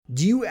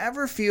Do you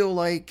ever feel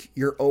like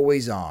you're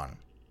always on?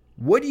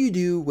 What do you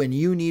do when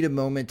you need a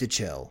moment to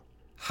chill?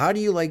 How do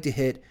you like to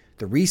hit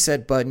the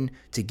reset button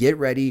to get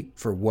ready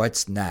for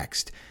what's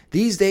next?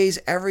 These days,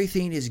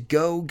 everything is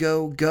go,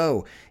 go,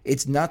 go.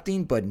 It's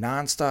nothing but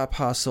nonstop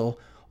hustle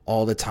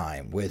all the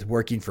time, with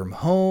working from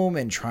home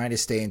and trying to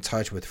stay in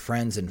touch with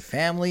friends and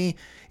family,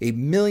 a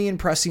million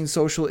pressing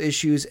social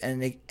issues,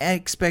 and an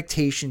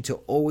expectation to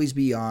always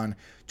be on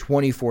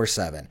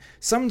 24/7.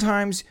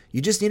 Sometimes you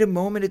just need a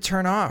moment to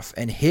turn off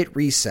and hit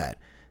reset.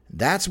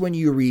 That's when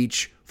you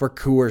reach for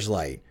Coors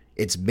Light.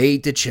 It's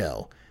made to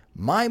chill.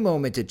 My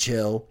moment to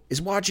chill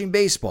is watching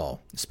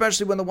baseball,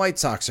 especially when the White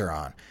Sox are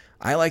on.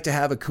 I like to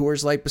have a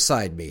Coors Light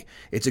beside me.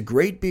 It's a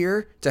great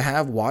beer to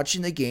have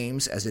watching the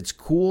games, as it's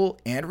cool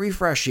and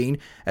refreshing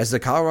as the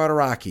Colorado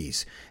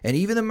Rockies. And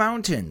even the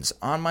mountains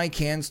on my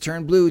cans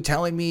turn blue,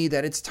 telling me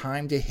that it's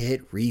time to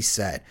hit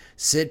reset.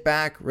 Sit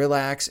back,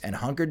 relax, and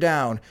hunker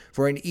down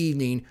for an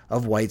evening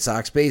of White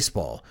Sox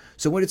baseball.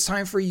 So when it's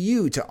time for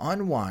you to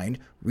unwind,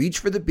 reach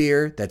for the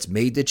beer that's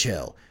made to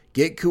chill.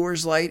 Get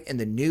Coors Light in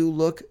the new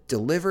look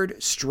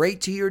delivered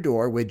straight to your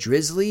door with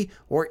Drizzly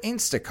or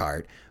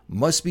Instacart.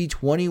 Must be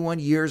 21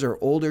 years or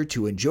older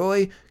to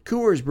enjoy.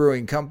 Coors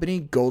Brewing Company,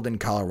 Golden,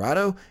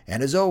 Colorado.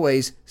 And as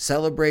always,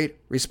 celebrate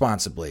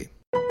responsibly.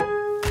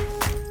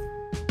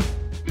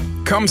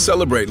 Come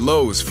celebrate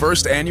Lowe's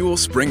first annual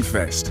Spring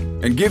Fest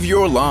and give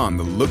your lawn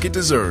the look it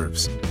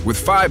deserves. With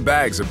 5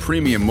 bags of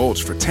premium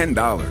mulch for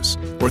 $10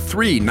 or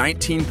 3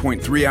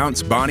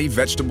 19.3-ounce Bonnie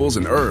vegetables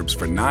and herbs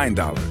for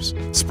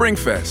 $9. Spring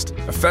Fest,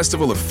 a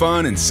festival of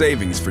fun and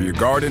savings for your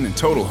garden and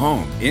total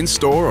home,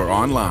 in-store or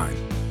online.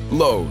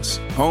 Lowe's,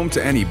 home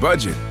to any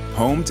budget,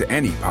 home to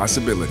any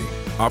possibility.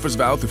 Offers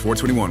valid through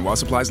 4/21 while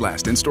supplies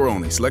last. In-store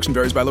only. Selection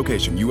varies by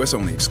location. U.S.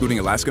 only, excluding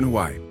Alaska and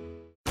Hawaii.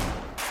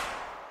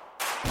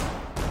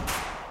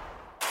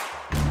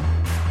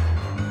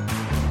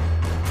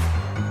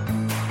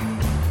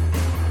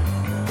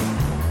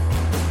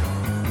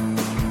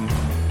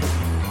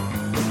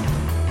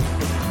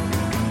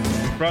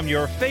 From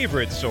your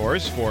favorite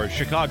source for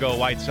Chicago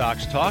White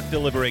Sox talk,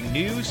 delivering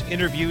news,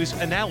 interviews,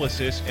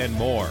 analysis, and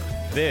more.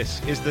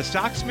 This is the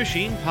Sox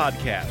Machine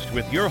Podcast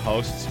with your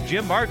hosts,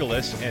 Jim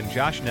Margulis and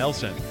Josh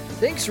Nelson.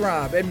 Thanks,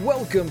 Rob, and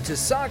welcome to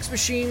Sox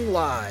Machine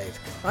Live.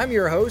 I'm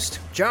your host,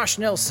 Josh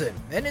Nelson,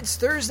 and it's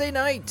Thursday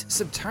night,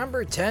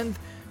 September 10th,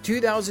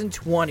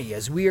 2020,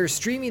 as we are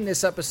streaming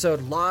this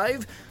episode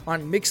live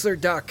on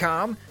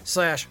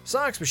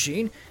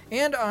Mixler.com/SoxMachine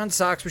and on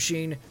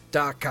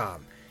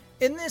SoxMachine.com.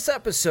 In this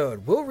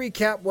episode, we'll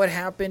recap what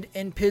happened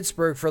in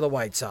Pittsburgh for the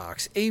White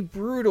Sox. A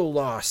brutal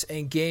loss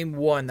in Game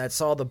 1 that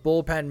saw the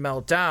bullpen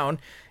melt down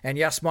and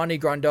Yasmani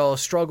Grandal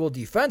struggle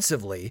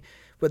defensively,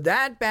 but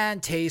that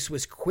bad taste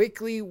was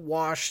quickly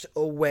washed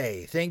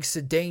away thanks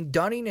to Dane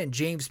Dunning and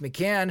James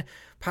McCann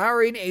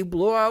powering a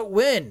blowout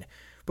win.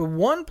 But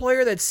one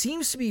player that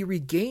seems to be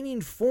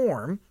regaining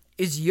form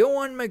is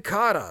Yoan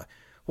Moncada.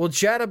 We'll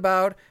chat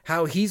about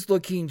how he's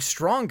looking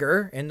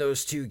stronger in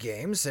those 2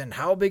 games and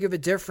how big of a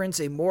difference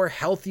a more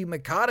healthy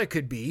Moncada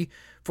could be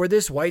for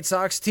this White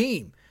Sox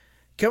team.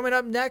 Coming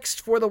up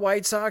next for the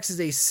White Sox is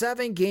a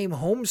 7-game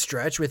home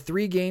stretch with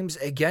 3 games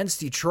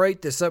against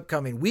Detroit this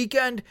upcoming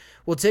weekend.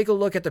 We'll take a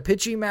look at the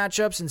pitching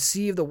matchups and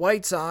see if the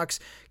White Sox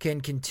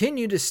can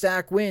continue to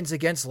stack wins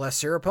against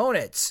lesser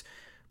opponents.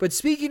 But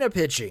speaking of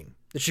pitching,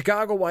 the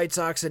Chicago White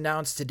Sox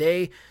announced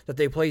today that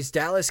they placed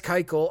Dallas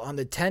Keuchel on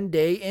the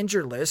 10-day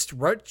injured list,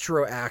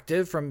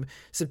 retroactive from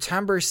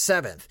September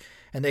 7th,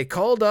 and they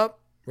called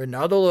up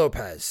Ronaldo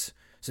Lopez.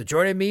 So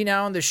joining me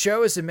now on the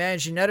show is the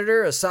managing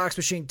editor of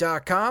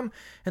SoxMachine.com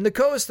and the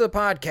co-host of the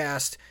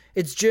podcast,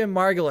 it's Jim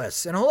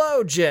Margulis. And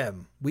hello,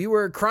 Jim. We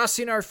were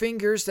crossing our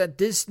fingers that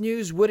this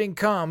news wouldn't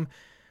come,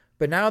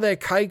 but now that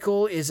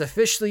Keuchel is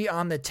officially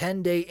on the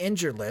 10-day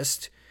injured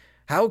list,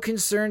 how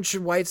concerned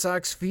should White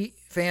Sox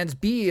fans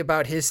be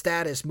about his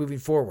status moving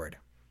forward?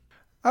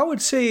 I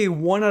would say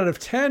 1 out of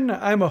 10,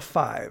 I'm a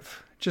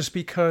 5. Just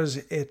because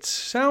it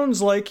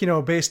sounds like,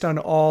 based on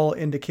all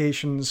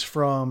indications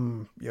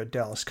from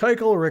Dallas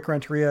Keuchel, Rick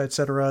Renteria,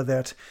 etc.,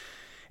 that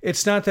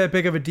it's not that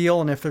big of a deal.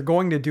 And if they're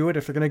going to do it,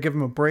 if they're going to give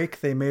him a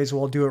break, they may as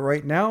well do it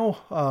right now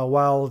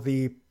while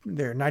they're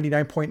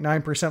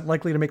 99.9%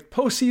 likely to make the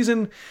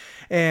postseason.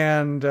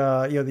 And,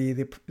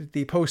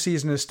 the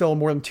postseason is still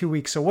more than 2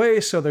 weeks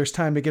away, so there's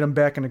time to get him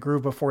back in a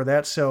groove before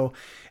that. So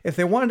if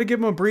they wanted to give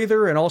him a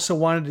breather and also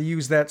wanted to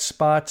use that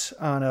spot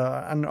on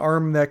an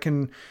arm that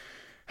can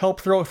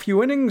help throw a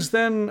few innings,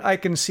 then I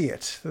can see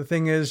it. The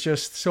thing is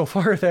just so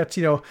far that,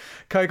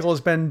 Keuchel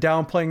has been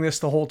downplaying this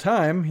the whole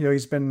time.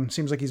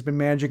 Seems like he's been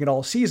managing it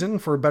all season,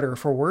 for better or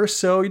for worse.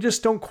 So you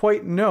just don't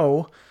quite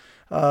know,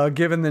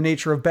 given the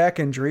nature of back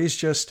injuries,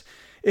 just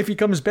if he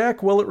comes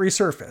back, will it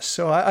resurface?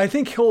 So I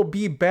think he'll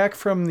be back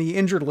from the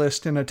injured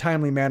list in a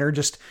timely manner.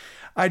 Just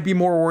I'd be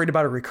more worried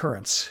about a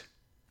recurrence.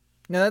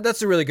 Now,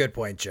 that's a really good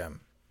point,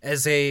 Jim.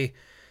 As a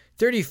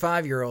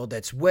 35-year-old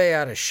that's way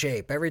out of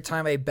shape, every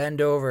time I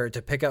bend over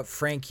to pick up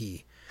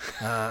Frankie,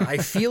 I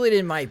feel it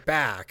in my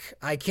back.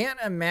 I can't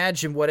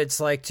imagine what it's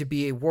like to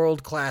be a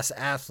world-class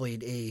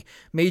athlete, a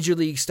major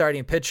league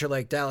starting pitcher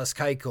like Dallas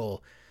Keuchel,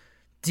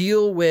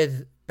 deal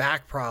with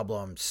back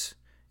problems,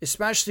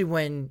 especially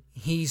when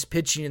he's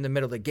pitching in the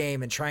middle of the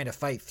game and trying to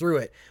fight through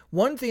it.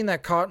 One thing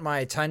that caught my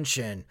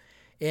attention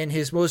in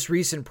his most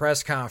recent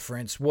press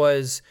conference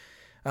was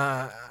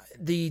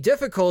the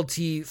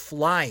difficulty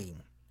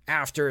flying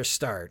after a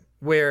start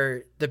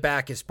where the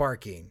back is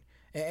barking.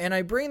 And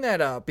I bring that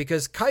up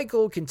because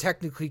Keuchel can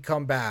technically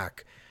come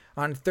back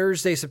on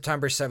Thursday,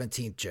 September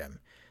 17th, Jim.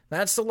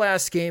 That's the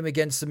last game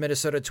against the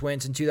Minnesota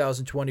Twins in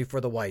 2020 for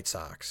the White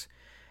Sox.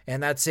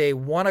 And that's a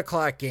 1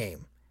 o'clock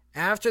game.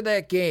 After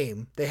that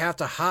game, they have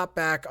to hop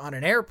back on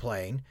an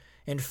airplane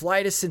and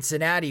fly to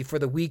Cincinnati for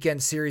the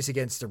weekend series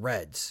against the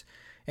Reds.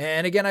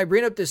 And again, I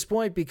bring up this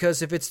point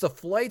because if it's the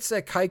flights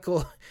that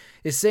Keuchel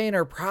is saying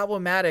are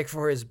problematic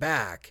for his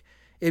back,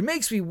 it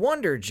makes me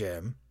wonder,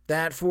 Jim,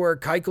 that for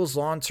Keuchel's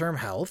long-term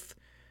health,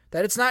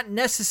 that it's not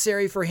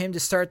necessary for him to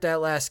start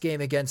that last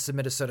game against the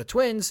Minnesota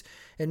Twins,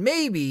 and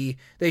maybe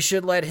they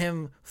should let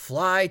him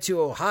fly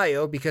to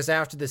Ohio because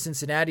after the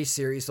Cincinnati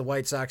series, the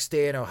White Sox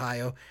stay in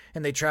Ohio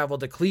and they travel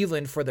to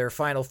Cleveland for their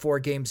final 4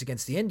 games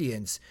against the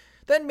Indians.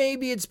 Then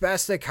maybe it's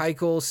best that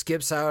Keuchel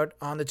skips out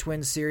on the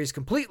Twins series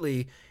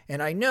completely,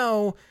 and I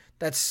know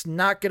that's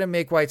not going to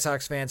make White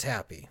Sox fans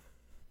happy.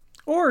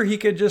 Or he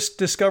could just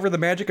discover the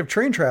magic of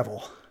train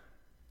travel.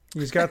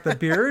 He's got the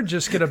beard,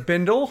 just get a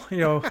bindle,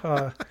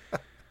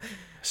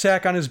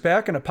 sack on his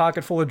back and a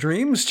pocket full of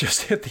dreams,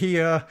 just hit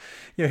the,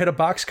 hit a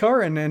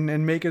boxcar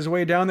and make his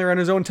way down there on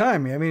his own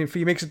time. I mean, if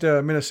he makes it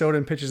to Minnesota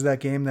and pitches that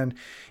game, then,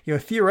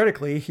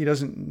 theoretically he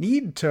doesn't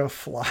need to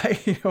fly,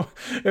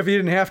 if he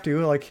didn't have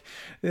to, like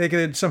they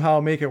could somehow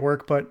make it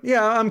work. But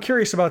yeah, I'm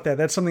curious about that.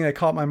 That's something that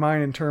caught my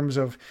mind in terms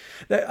of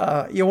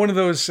that, one of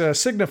those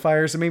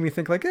signifiers that made me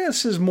think like,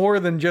 this is more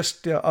than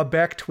just a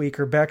back tweak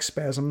or back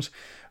spasms.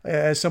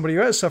 As somebody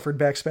who has suffered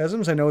back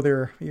spasms, I know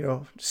they're,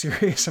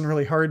 serious and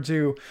really hard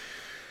to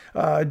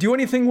do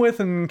anything with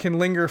and can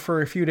linger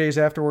for a few days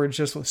afterwards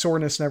just with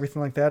soreness and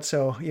everything like that.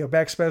 So,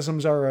 back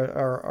spasms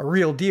are a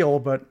real deal,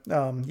 but,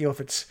 if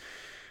it's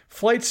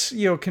flights,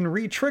 can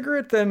re-trigger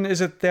it, then is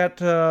it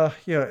that,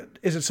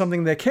 is it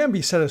something that can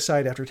be set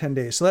aside after 10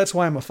 days? So that's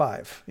why I'm a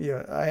 5.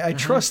 I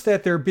trust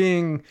that they're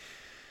being,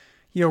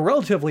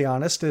 relatively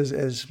honest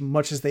as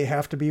much as they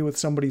have to be with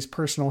somebody's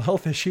personal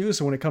health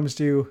issues. When it comes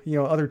to,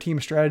 other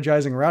teams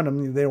strategizing around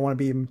them, they don't want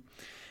to be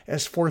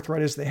as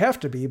forthright as they have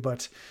to be.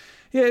 But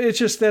yeah, it's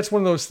just, that's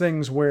one of those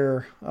things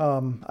where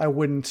I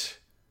wouldn't,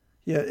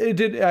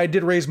 I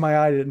did raise my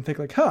eye and think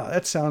like,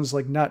 that sounds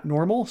like not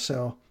normal.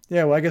 So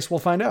yeah, well, I guess we'll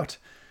find out.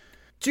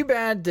 Too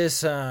bad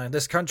this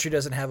country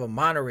doesn't have a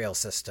monorail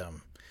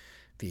system.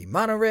 The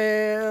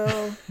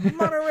monorail,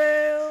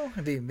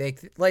 they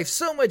make life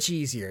so much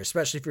easier,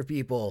 especially for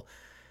people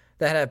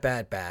that have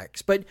bad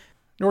backs. But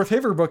North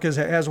Haverbrook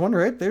has one,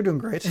 right? They're doing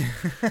great.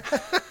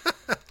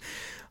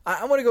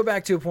 I want to go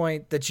back to a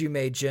point that you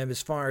made, Jim,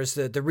 as far as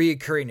the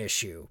reoccurring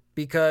issue,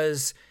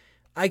 because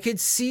I could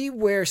see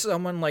where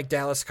someone like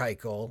Dallas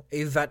Keuchel,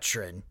 a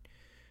veteran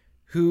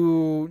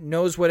who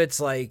knows what it's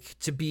like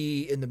to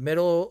be in the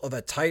middle of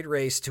a tight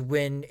race to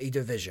win a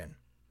division,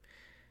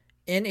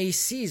 in a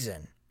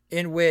season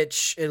in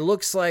which it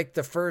looks like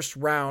the first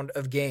round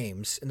of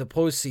games in the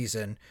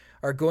postseason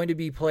are going to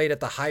be played at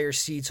the higher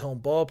seeds home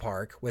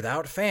ballpark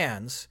without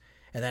fans.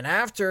 And then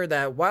after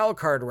that wild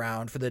card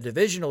round for the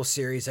divisional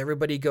series,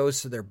 everybody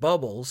goes to their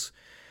bubbles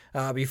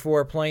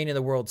before playing in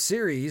the World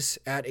Series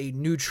at a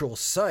neutral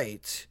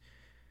site.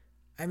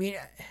 I mean,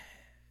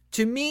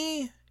 to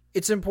me,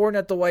 it's important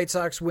that the White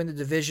Sox win the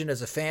division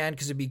as a fan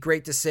because it'd be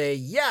great to say,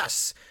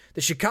 yes,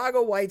 the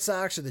Chicago White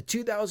Sox are the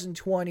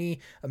 2020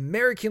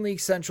 American League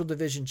Central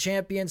Division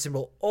champions, and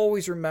we'll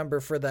always remember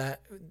for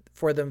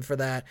them for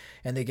that.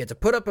 And they get to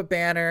put up a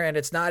banner, and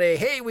it's not a,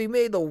 hey, we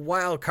made the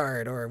wild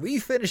card or we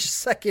finished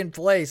second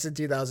place in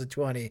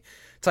 2020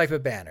 type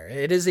of banner.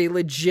 It is a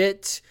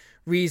legit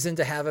reason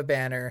to have a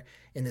banner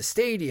in the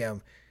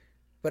stadium.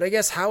 But I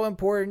guess how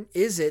important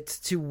is it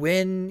to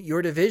win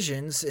your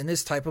divisions in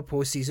this type of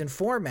postseason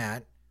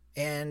format?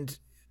 And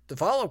the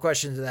follow-up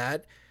question to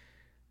that,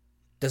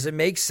 does it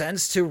make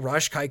sense to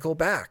rush Keuchel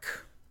back?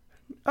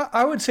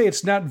 I would say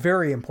it's not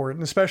very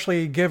important,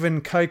 especially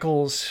given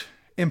Keuchel's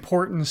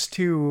importance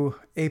to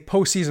a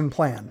postseason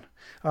plan.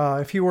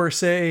 If you were,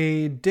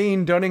 say,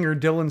 Dane Dunning or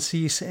Dylan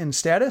Cease in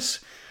status,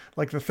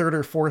 like the 3rd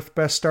or 4th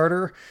best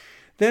starter,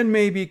 then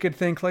maybe you could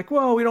think like,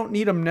 well, we don't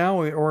need him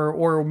now,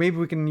 or maybe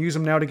we can use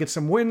him now to get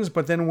some wins.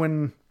 But then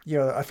when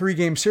a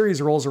 3-game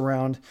series rolls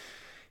around,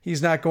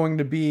 he's not going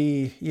to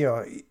be,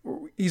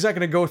 he's not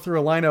going to go through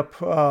a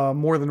lineup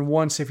more than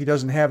once if he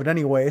doesn't have it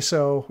anyway.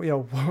 So,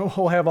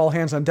 we'll have all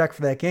hands on deck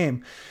for that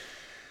game.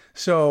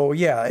 So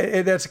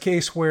yeah, that's a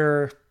case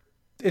where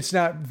it's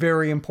not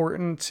very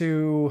important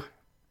to,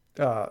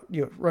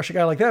 rush a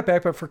guy like that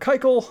back. But for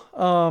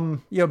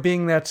Keuchel,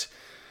 being that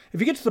if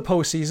you get to the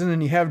postseason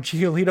and you have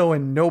Giolito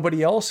and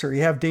nobody else, or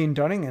you have Dane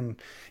Dunning and,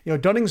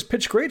 Dunning's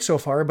pitched great so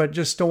far, but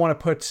just don't want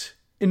to put,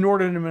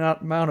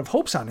 inordinate amount of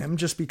hopes on him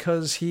just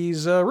because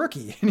he's a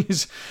rookie. And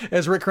he's,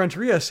 as Rick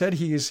Renteria said,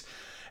 he's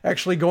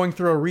actually going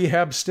through a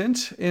rehab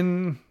stint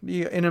in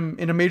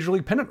a major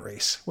league pennant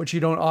race, which you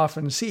don't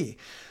often see.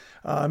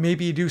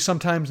 Maybe you do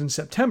sometimes in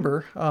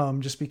September,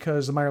 just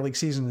because the minor league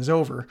season is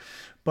over.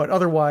 But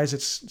otherwise,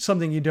 it's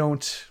something you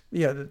don't,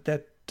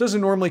 that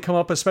doesn't normally come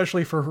up,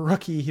 especially for a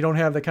rookie. You don't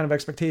have that kind of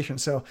expectation.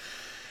 So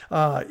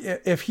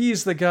if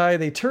he's the guy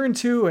they turn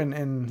to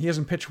and he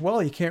hasn't pitched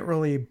well, you can't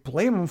really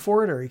blame him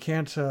for it, or you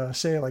can't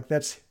say like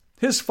that's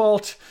his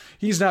fault.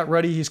 He's not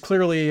ready. He's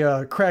clearly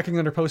cracking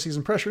under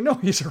postseason pressure. No,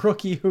 he's a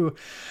rookie who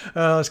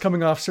is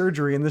coming off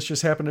surgery, and this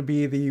just happened to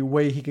be the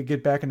way he could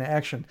get back into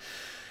action.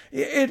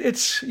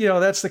 It's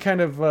that's the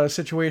kind of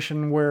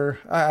situation where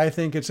I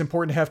think it's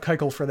important to have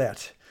Keuchel for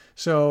that.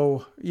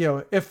 So,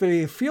 if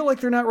they feel like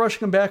they're not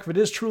rushing him back, if it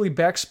is truly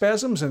back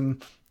spasms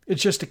and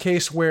it's just a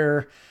case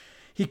where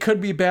he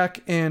could be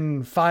back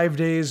in 5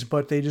 days,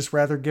 but they just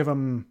rather give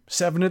him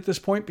 7 at this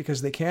point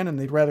because they can and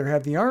they'd rather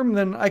have the arm,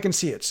 then I can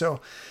see it. So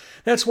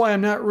that's why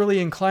I'm not really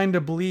inclined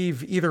to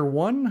believe either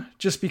one,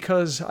 just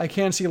because I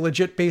can see a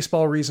legit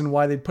baseball reason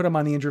why they'd put him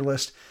on the injured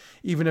list,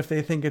 even if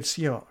they think it's,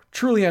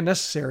 truly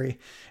unnecessary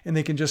and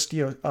they can just,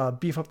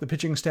 beef up the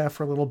pitching staff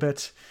for a little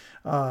bit.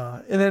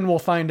 And then we'll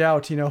find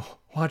out,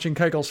 watching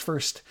Keuchel's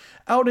first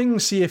outing,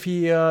 see if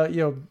he,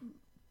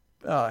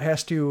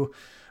 has to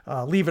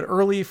leave it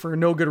early for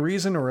no good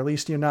reason, or at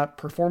least, not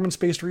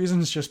performance-based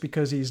reasons, just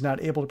because he's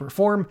not able to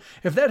perform.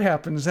 If that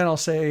happens, then I'll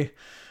say,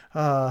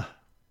 what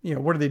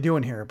are they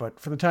doing here? But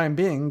for the time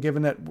being,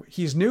 given that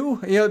he's new,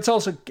 it's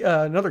also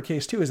another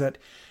case too, is that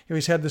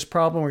he's had this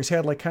problem where he's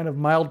had like kind of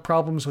mild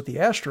problems with the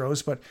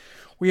Astros, but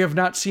we have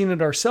not seen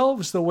it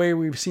ourselves the way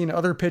we've seen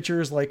other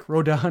pitchers like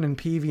Rodon and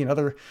Peavy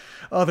and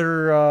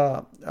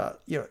other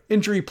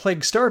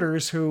injury-plagued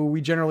starters who we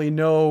generally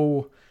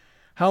know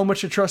how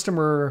much to trust them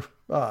or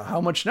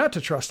how much not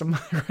to trust them.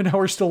 Right now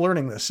we're still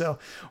learning this, so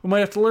we might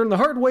have to learn the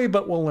hard way,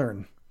 but we'll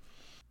learn.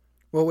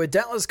 Well, with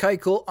Dallas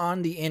Keuchel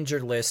on the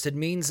injured list, it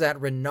means that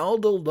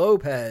Reynaldo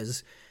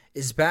Lopez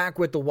is back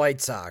with the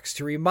White Sox.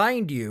 To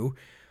remind you,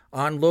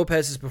 on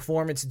Lopez's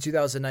performance in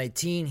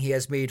 2019, he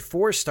has made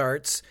 4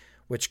 starts,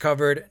 which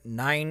covered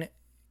 9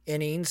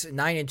 innings,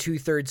 9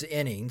 2/3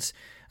 innings.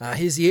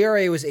 His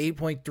ERA was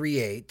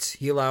 8.38.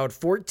 He allowed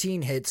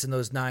 14 hits in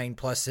those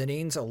 9+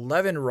 innings,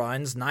 11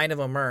 runs, 9 of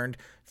them earned,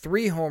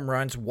 3 home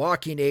runs,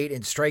 walking 8,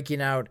 and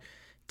striking out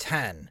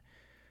 10.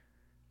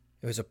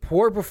 It was a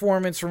poor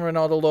performance from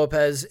Reynaldo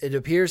Lopez. It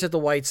appears that the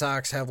White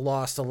Sox have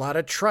lost a lot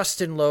of trust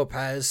in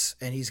Lopez,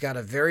 and he's got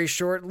a very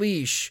short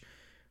leash.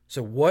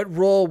 So what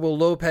role will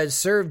Lopez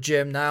serve,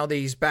 Jim, now that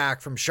he's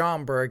back from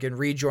Schaumburg and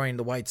rejoining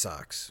the White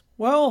Sox?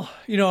 Well,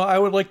 I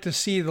would like to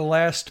see the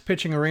last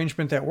pitching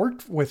arrangement that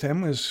worked with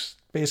him is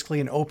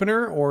basically an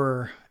opener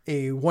or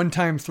a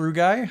one-time through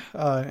guy.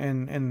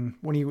 And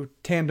when he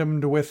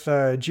tandemed with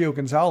Gio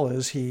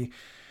Gonzalez, he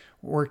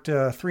worked 3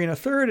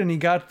 1/3, and he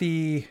got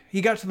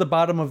to the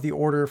bottom of the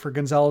order for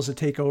Gonzalez to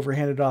take over,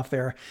 hand it off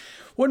there.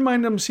 Wouldn't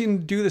mind him seeing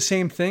him do the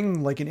same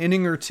thing, like an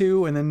inning or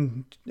two, and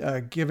then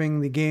giving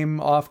the game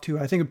off to,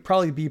 I think it'd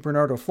probably be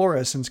Bernardo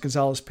Flores, since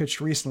Gonzalez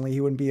pitched recently. He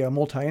wouldn't be a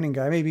multi-inning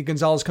guy. Maybe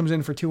Gonzalez comes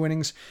in for 2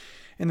 innings,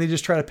 and they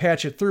just try to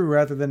patch it through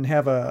rather than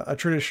have a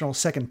traditional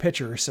second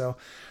pitcher. So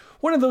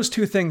one of those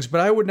two things,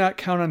 but I would not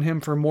count on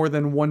him for more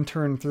than one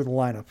turn through the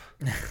lineup.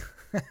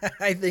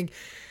 I think...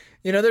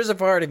 there's a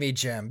part of me,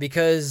 Jim,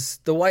 because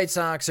the White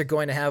Sox are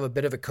going to have a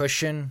bit of a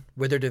cushion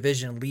with their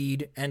division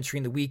lead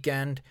entering the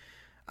weekend.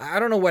 I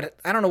don't know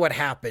what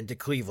happened to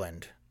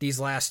Cleveland these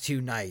last 2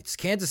 nights.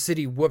 Kansas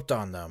City whooped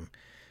on them.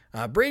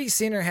 Brady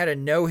Singer had a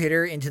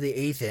no-hitter into the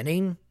 8th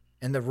inning,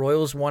 and the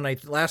Royals won.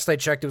 Last I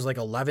checked, it was like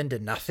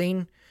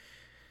 11-0.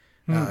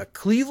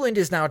 Cleveland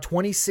is now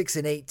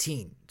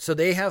 26-18, so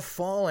they have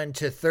fallen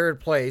to 3rd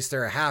place.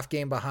 They're a half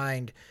game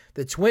behind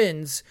the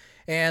Twins,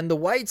 and the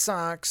White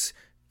Sox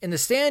in the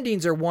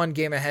standings are 1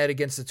 game ahead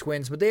against the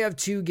Twins, but they have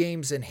 2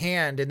 games in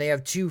hand, and they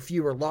have 2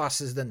 fewer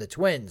losses than the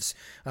Twins.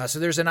 So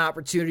there's an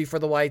opportunity for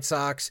the White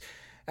Sox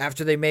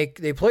after they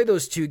play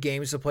those 2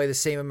 games to play the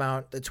same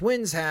amount the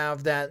Twins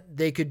have, that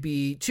they could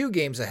be 2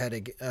 games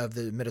ahead of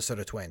the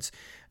Minnesota Twins.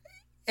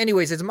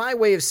 Anyways, it's my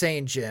way of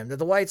saying, Jim, that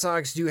the White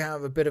Sox do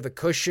have a bit of a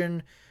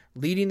cushion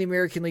leading the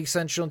American League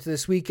Central into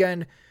this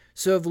weekend.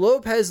 So if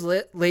Lopez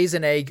lays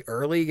an egg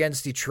early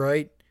against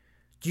Detroit,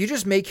 do you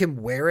just make him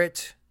wear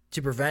it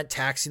to prevent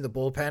taxing the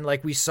bullpen,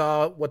 like we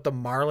saw what the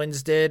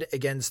Marlins did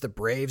against the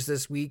Braves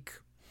this week?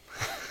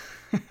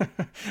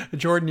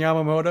 Jordan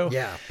Yamamoto?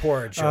 Yeah,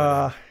 poor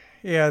Jordan.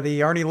 The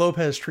Arnie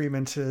Lopez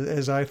treatment,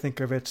 as I think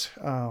of it.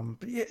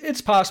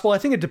 It's possible. I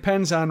think it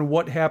depends on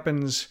what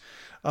happens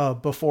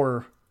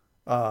before,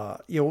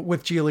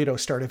 with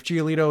Giolito's start. If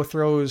Giolito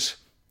throws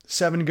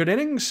 7 good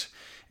innings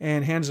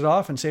and hands it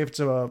off, and say if it's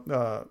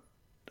a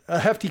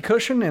hefty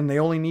cushion and they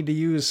only need to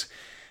use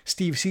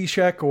Steve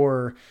Cishek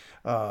or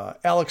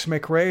Alex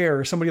McRae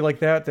or somebody like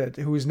that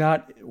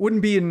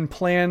wouldn't be in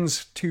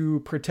plans to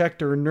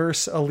protect or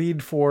nurse a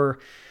lead for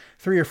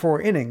 3 or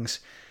 4 innings,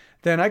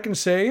 then I can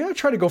say,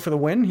 try to go for the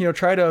win.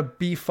 Try to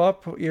beef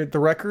up the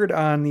record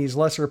on these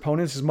lesser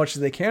opponents as much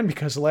as they can,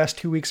 because the last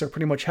 2 weeks are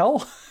pretty much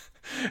hell.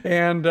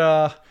 And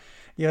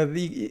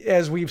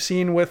as we've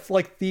seen with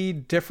like the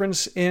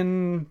difference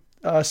in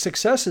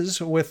successes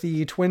with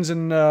the Twins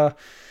and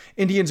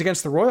Indians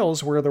against the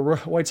Royals, where the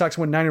White Sox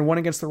went 9-1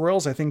 against the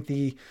Royals. I think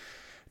the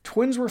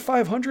Twins were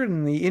 500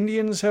 and the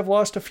Indians have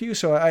lost a few.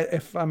 So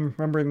if I'm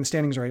remembering the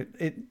standings right,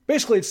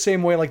 it's the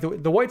same way. Like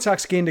the White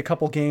Sox gained a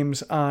couple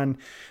games on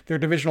their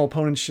divisional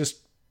opponents just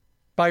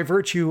by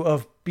virtue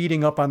of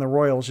beating up on the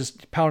Royals,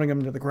 just pounding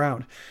them to the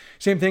ground.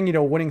 Same thing,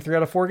 winning 3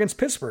 out of 4 against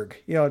Pittsburgh.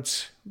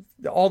 It's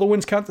all the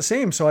wins count the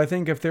same. So I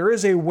think if there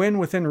is a win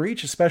within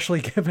reach,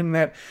 especially given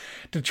that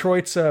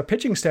Detroit's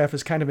pitching staff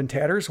is kind of in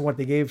tatters,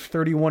 they gave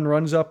 31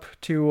 runs up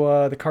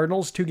to the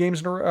Cardinals 2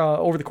 games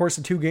over the course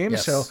of 2 games.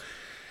 Yes. So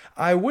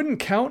I wouldn't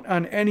count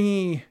on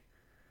any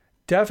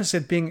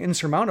deficit being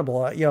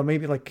insurmountable.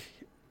 Maybe like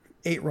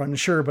 8 runs,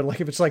 sure, but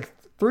like if it's like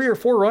 3 or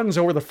 4 runs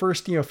over the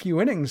first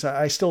few innings,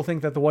 I still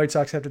think that the White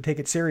Sox have to take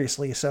it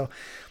seriously. So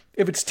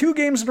if it's 2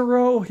 games in a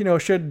row,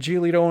 should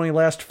Giolito only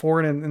last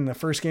 4 and the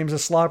first game's a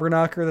slobber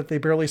knocker that they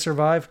barely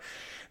survive,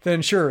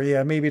 then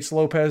sure, maybe it's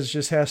Lopez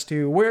just has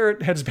to wear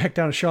it, heads back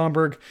down to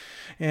Schaumburg,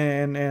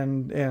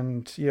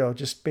 and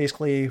just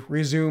basically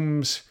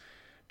resumes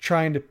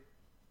trying to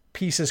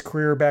piece his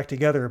career back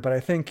together. But I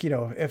think,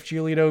 if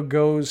Giolito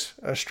goes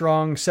a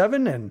strong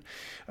 7 and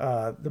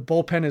the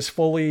bullpen is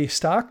fully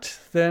stocked,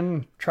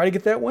 then try to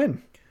get that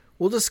win.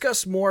 We'll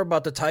discuss more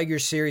about the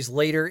Tigers series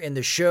later in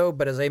the show,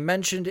 but as I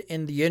mentioned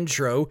in the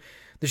intro,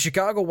 the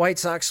Chicago White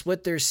Sox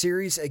split their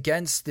series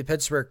against the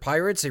Pittsburgh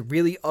Pirates. A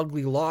really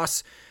ugly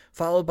loss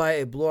followed by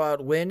a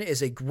blowout win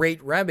is a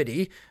great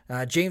remedy.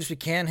 James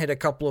McCann hit a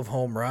couple of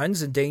home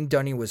runs and Dane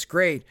Dunning was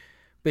great.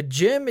 But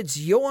Jim, it's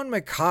Yoan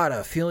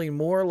Moncada feeling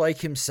more like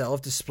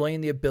himself,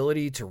 displaying the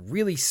ability to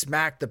really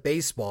smack the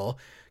baseball,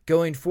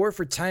 going 4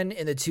 for 10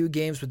 in the 2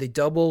 games with a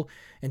double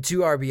and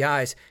 2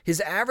 RBIs.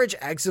 His average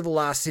exit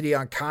velocity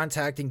on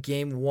contact in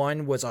Game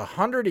 1 was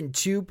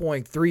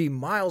 102.3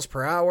 miles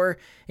per hour,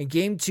 and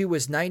Game 2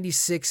 was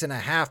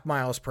 96.5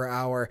 miles per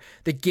hour.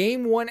 The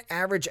Game 1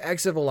 average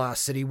exit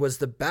velocity was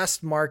the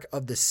best mark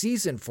of the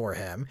season for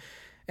him.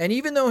 And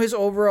even though his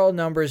overall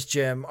numbers,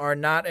 Jim, are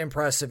not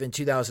impressive in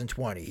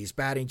 2020, he's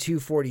batting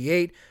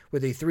 .248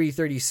 with a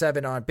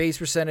 .337 on-base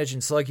percentage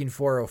and slugging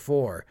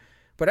 .404.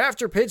 But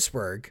after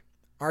Pittsburgh,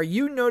 are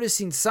you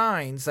noticing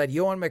signs that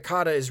Yoan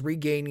Moncada is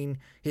regaining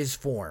his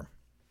form?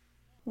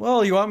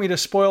 Well, you want me to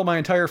spoil my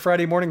entire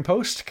Friday morning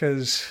post?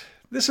 Because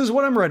this is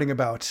what I'm writing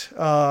about.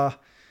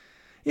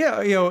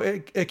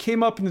 It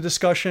came up in the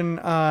discussion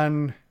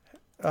on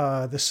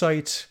the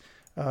site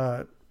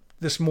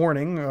this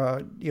morning,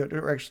 or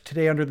actually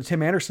today under the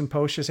Tim Anderson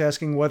post, just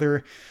asking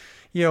whether,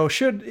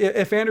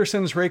 if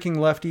Anderson's raking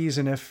lefties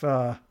and if,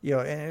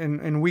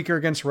 and weaker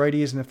against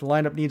righties, and if the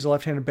lineup needs a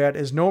left-handed bat,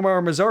 is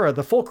Nomar Mazara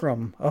the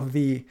fulcrum of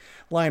the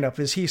lineup?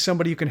 Is he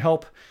somebody who can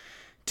help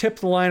tip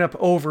the lineup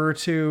over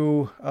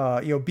to,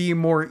 be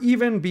more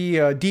even,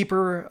 be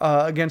deeper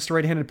against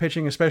right-handed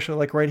pitching, especially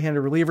like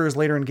right-handed relievers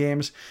later in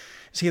games?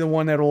 Is he the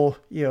one that'll,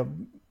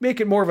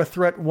 make it more of a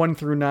threat 1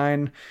 through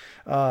 9?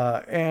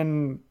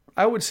 And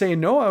I would say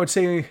no. I would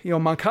say,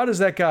 Moncada's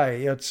that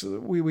guy.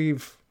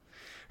 We've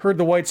heard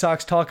the White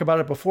Sox talk about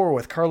it before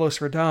with Carlos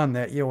Rodon,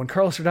 that, when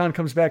Carlos Rodon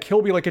comes back,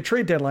 he'll be like a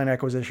trade deadline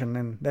acquisition,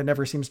 and that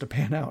never seems to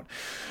pan out.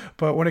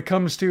 But when it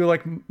comes to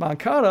like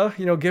Moncada,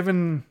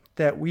 given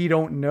that we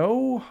don't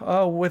know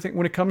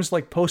when it comes to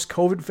like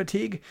post-COVID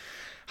fatigue,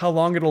 how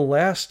long it'll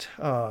last,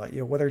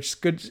 whether it's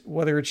good,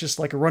 whether it's just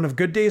like a run of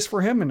good days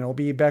for him and it'll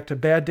be back to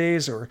bad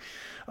days, or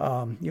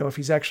if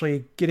he's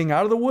actually getting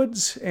out of the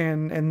woods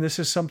and this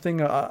is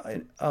something,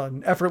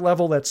 an effort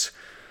level that's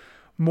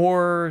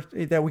more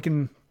that we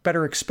can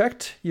better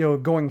expect,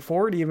 going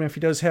forward, even if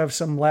he does have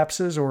some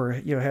lapses or,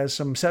 has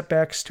some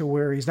setbacks to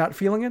where he's not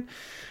feeling it.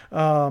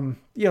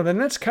 Then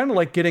that's kind of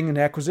like getting an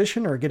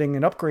acquisition or getting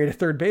an upgrade at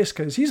third base,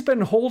 because he's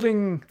been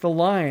holding the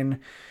line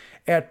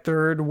at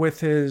third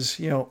with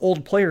his,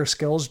 old player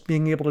skills,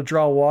 being able to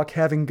draw a walk,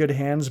 having good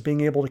hands,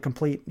 being able to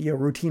complete,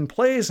 routine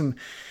plays. And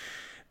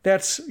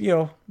that's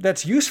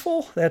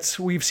useful.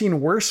 We've seen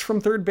worse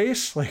from third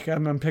base. Like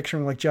I'm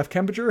picturing like Jeff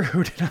Kempinger,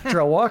 who did not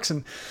draw walks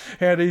and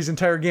had his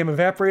entire game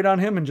evaporate on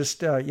him, and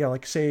just,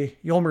 like say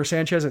Yolmer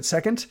Sanchez at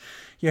second,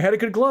 had a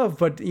good glove,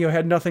 but,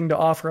 had nothing to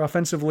offer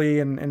offensively.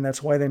 And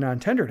that's why they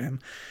non-tendered him.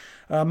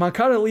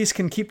 Moncada at least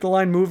can keep the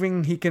line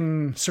moving. He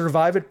can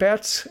survive at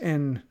bats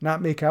and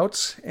not make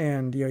outs.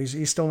 And,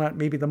 he's still not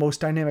maybe the most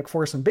dynamic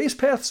force on base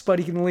paths, but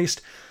he can at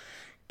least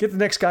get the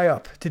next guy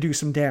up to do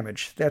some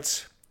damage.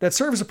 That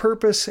serves a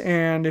purpose.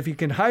 And if you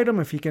can hide him,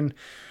 if you can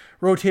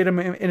rotate him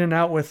in and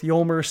out with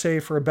Yolmer, say,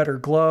 for a better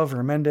glove,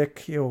 or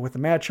Mendick, with the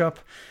matchup,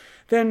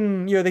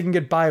 then, they can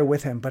get by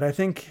with him. But I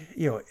think,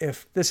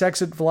 if this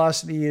exit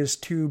velocity is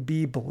to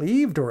be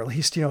believed, or at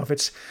least,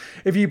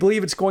 if you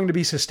believe it's going to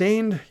be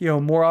sustained,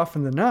 more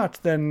often than not,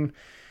 then,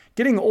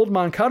 getting old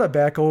Moncada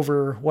back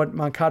over what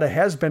Moncada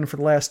has been for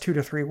the last 2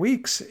 to 3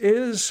 weeks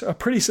is a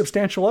pretty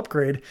substantial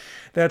upgrade.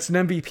 That's an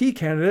MVP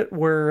candidate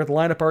where the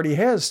lineup already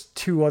has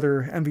 2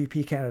 other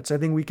MVP candidates. I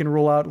think we can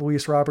rule out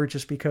Luis Robert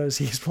just because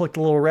he's looked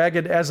a little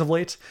ragged as of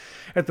late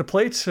at the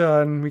plate,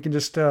 and we can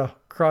just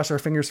cross our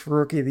fingers for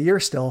Rookie of the Year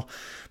still.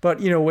 But,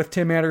 with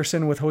Tim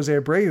Anderson, with Jose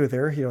Abreu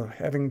there,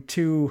 having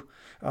 2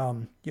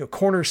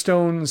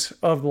 cornerstones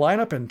of the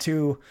lineup and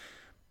 2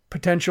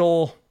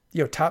 potential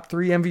top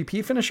 3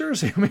 MVP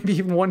finishers, maybe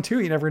even 1, 2,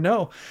 you never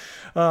know.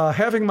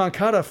 Having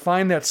Moncada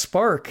find that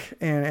spark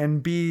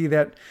and be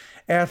that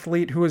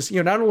athlete who is,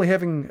 not only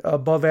having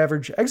above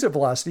average exit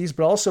velocities,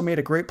 but also made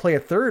a great play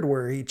at third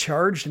where he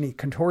charged and he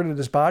contorted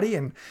his body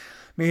and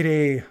made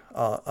a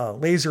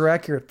laser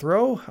accurate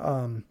throw,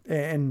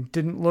 and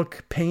didn't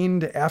look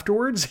pained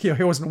afterwards. He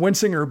wasn't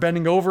wincing or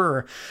bending over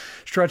or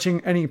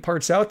stretching any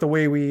parts out the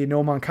way we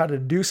know Moncada to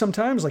do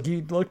sometimes. Like,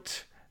 he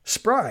looked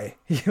spry.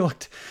 He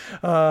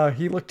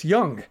looked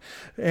young,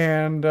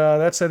 and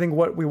that's, I think,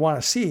 what we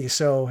want to see.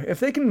 So if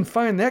they can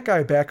find that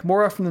guy back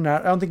more often than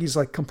not, I don't think he's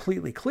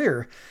completely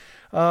clear.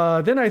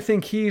 Then I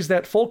think he's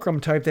that fulcrum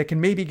type that can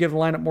maybe give the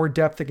lineup more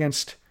depth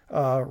against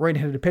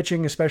right-handed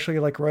pitching, especially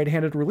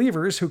right-handed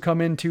relievers who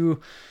come in to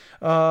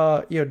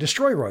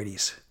destroy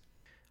righties.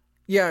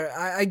 Yeah,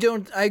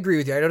 I agree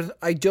with you.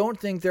 I don't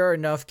think there are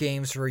enough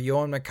games for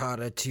Yoan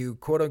Moncada to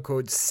quote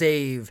unquote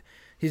save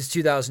his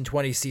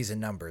 2020 season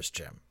numbers,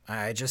 Jim.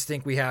 I just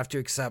think we have to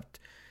accept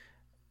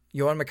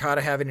Yoan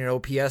Moncada having an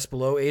OPS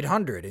below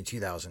 800 in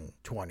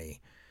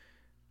 2020.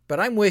 But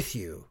I'm with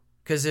you,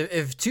 because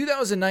if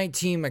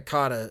 2019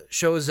 Moncada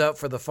shows up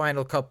for the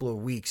final couple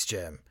of weeks,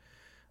 Jim,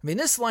 I mean,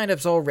 this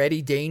lineup's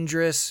already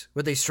dangerous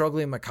with a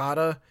struggling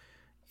Moncada.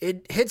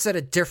 It hits at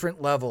a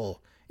different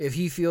level if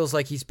he feels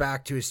like he's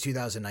back to his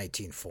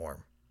 2019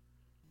 form.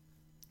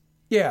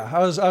 Yeah, I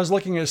was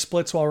looking at his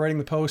splits while writing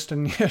the post,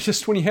 and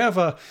just when you have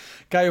a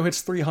guy who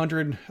hits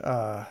 300,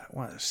 I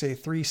want to say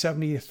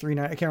 370,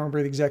 390, I can't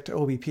remember the exact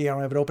OBP. I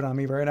don't have it open on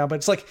me right now, but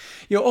it's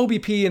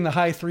OBP in the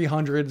high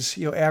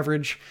 300s,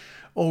 average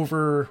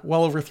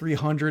well over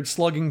 300,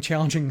 slugging,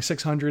 challenging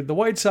 600. The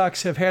White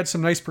Sox have had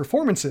some nice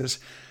performances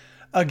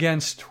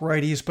against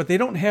righties, but they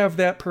don't have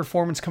that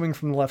performance coming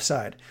from the left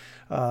side.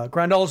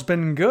 Grandal's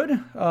been good.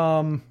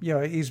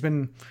 He's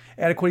been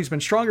adequate. He's been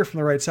stronger from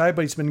the right side,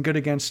 but he's been good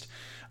against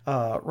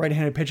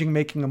right-handed pitching,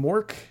 making them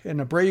work. And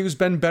Abreu's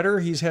been better.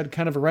 He's had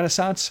kind of a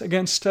renaissance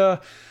against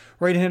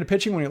right-handed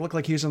pitching when it looked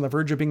like he was on the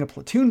verge of being a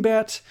platoon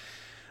bat.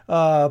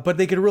 But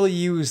they could really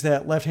use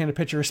that left-handed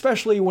pitcher,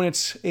 especially when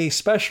it's a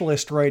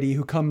specialist righty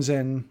who comes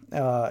in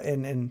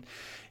when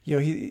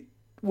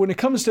it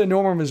comes to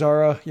Nomar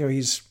Mazara,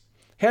 he's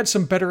had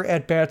some better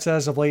at-bats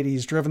as of late.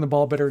 He's driven the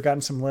ball better,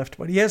 gotten some lift,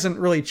 but he hasn't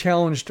really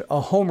challenged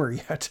a homer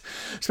yet,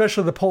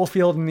 especially the pull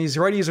field. And these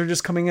righties are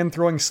just coming in,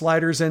 throwing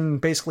sliders in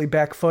basically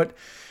back foot,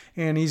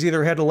 and he's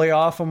either had to lay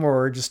off them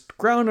or just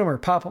ground them or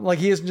pop them. Like,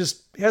 he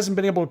hasn't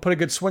been able to put a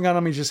good swing on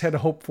them. He just had to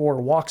hope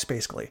for walks,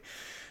 basically,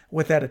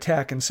 with that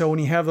attack. And so when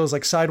you have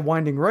those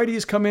side-winding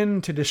righties come in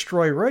to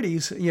destroy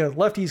righties,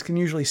 lefties can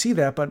usually see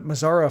that, but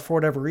Mazara, for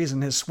whatever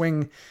reason, his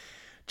swing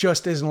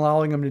just isn't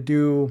allowing him to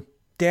do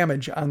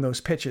damage on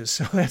those pitches.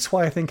 So that's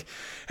why I think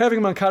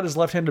having Moncada's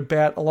left-handed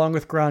bat along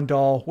with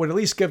Grandal would at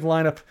least give the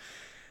lineup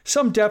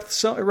some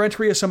depth,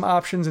 Renteria some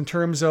options in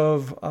terms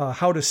of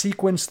how to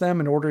sequence them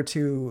in order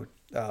to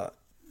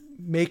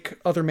make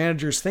other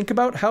managers think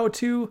about how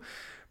to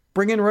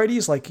bring in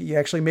righties. Like, you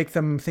actually make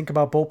them think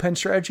about bullpen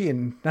strategy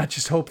and not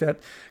just hope that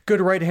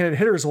good right-handed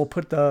hitters will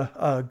put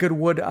the good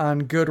wood on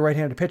good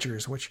right-handed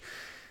pitchers, which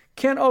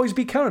can't always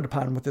be counted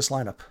upon with this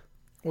lineup.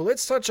 Well,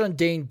 let's touch on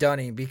Dane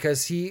Dunning,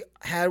 because he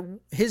had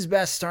his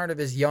best start of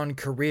his young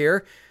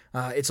career.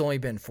 It's only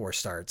been 4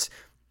 starts,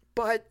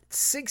 but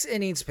 6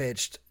 innings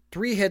pitched,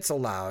 3 hits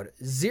allowed,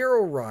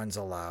 0 runs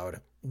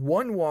allowed,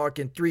 1 walk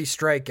and 3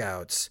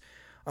 strikeouts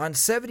on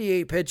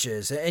 78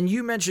 pitches. And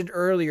you mentioned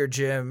earlier,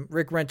 Jim,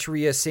 Rick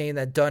Renteria saying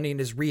that Dunning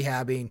is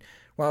rehabbing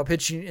while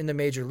pitching in the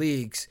major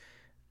leagues.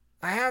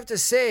 I have to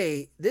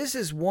say, this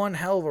is one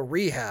hell of a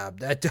rehab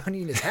that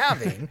Dunning is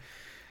having.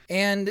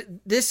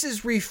 And this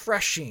is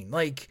refreshing.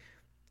 Like,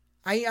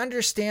 I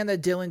understand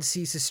that Dylan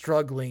Cease is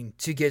struggling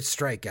to get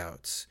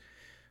strikeouts,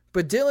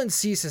 but Dylan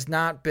Cease has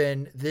not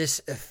been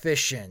this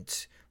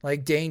efficient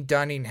like Dane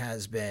Dunning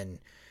has been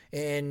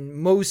in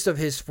most of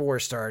his 4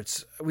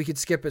 starts. We could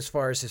skip as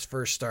far as his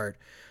first start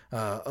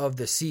of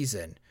the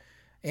season.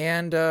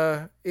 And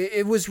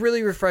it was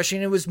really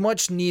refreshing. It was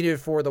much needed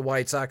for the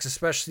White Sox,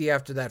 especially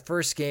after that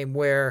first game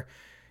where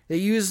they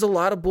used a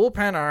lot of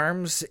bullpen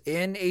arms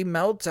in a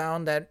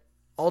meltdown that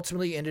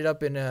ultimately ended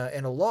up in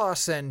a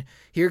loss. And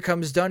here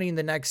comes Dunning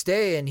the next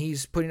day, and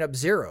he's putting up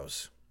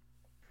zeros.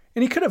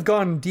 And he could have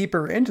gone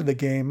deeper into the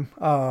game,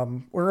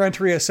 where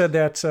Renteria said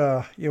that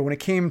when it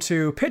came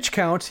to pitch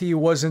count, he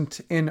wasn't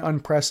in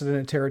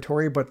unprecedented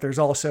territory, but there's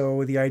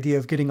also the idea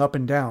of getting up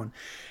and down.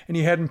 And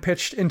he hadn't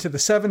pitched into the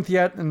 7th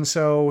yet, and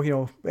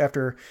so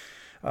after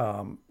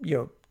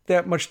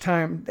that much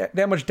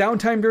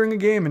downtime during a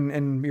game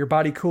and your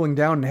body cooling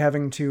down and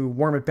having to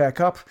warm it back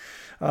up,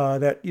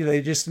 that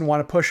they just didn't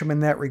want to push him in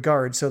that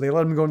regard. So they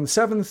let him go in the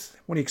 7th.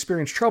 When he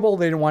experienced trouble,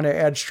 they didn't want to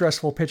add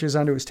stressful pitches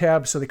onto his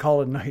tab, so they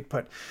called it a night.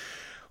 But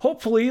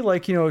hopefully,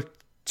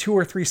 2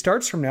 or 3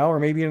 starts from now, or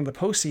maybe into the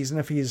postseason,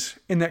 if he's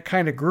in that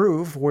kind of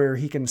groove where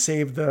he can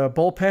save the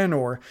bullpen,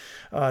 or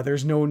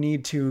there's no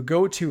need to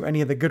go to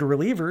any of the good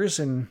relievers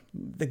and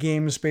the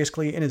game's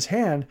basically in his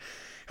hand,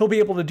 he'll be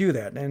able to do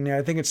that. And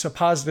I think it's a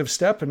positive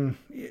step. And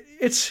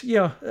it's,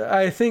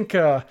 I think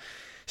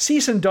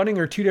Cease and Dunning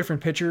are 2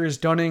 different pitchers.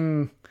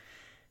 Dunning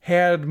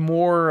had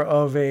more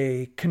of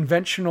a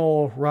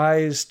conventional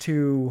rise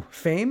to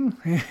fame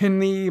in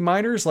the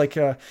minors.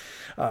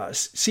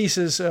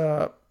 Cease's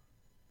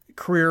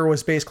career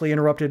was basically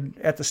interrupted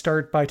at the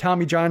start by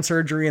Tommy John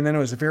surgery, and then it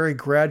was a very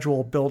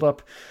gradual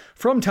buildup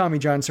from Tommy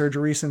John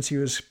surgery since he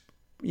was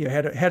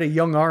had a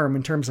young arm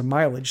in terms of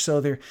mileage.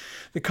 So the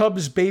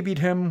Cubs babied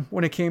him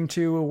when it came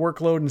to a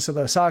workload, and so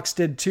the Sox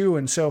did too.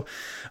 And so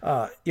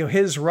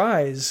his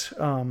rise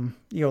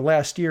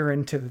last year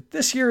into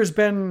this year has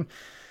been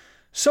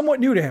somewhat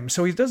new to him.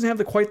 So he doesn't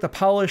have quite the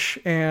polish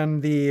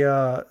and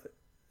the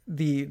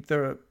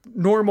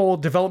normal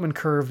development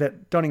curve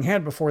that Dunning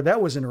had before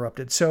that was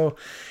interrupted. So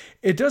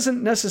it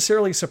doesn't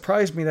necessarily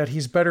surprise me that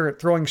he's better at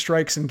throwing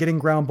strikes and getting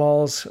ground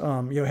balls,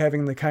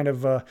 having the kind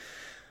of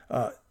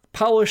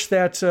polish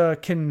that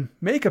can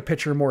make a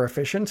pitcher more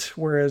efficient.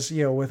 Whereas,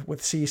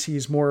 with Cease,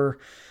 he's more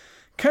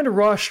kind of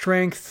raw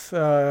strength.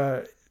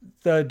 The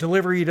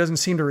delivery doesn't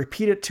seem to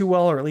repeat it too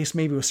well, or at least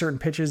maybe with certain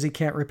pitches, he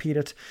can't repeat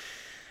it.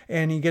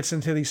 And he gets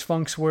into these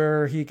funks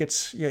where he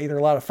gets either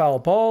a lot of foul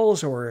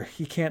balls or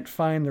he can't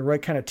find the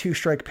right kind of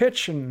 2-strike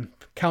pitch and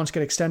counts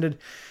get extended.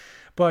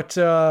 But,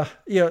 so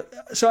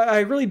I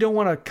really don't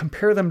want to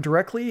compare them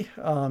directly.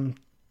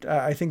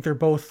 I think they're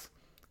both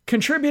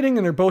contributing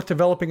and they're both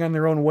developing on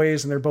their own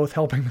ways, and they're both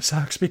helping the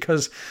Sox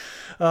because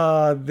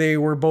they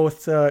were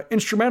both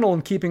instrumental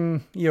in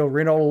keeping,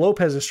 Reynaldo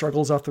Lopez's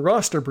struggles off the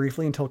roster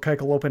briefly until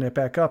Keuchel opened it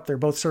back up. They're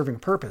both serving a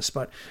purpose,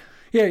 but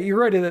yeah, you're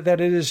right that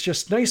it is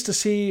just nice to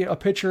see a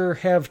pitcher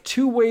have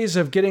 2 ways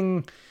of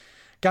getting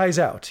guys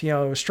out.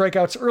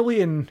 Strikeouts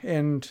early, and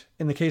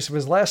in the case of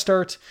his last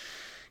start,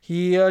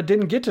 he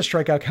didn't get to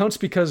strikeout counts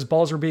because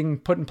balls were being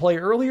put in play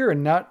earlier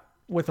and not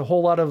with a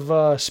whole lot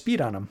of speed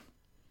on them.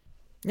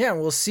 Yeah,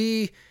 we'll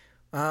see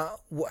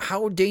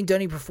how Dane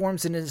Dunning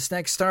performs in his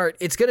next start.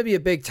 It's going to be a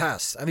big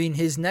test. I mean,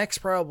 his next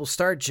probable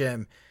start,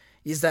 Jim,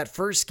 is that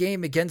first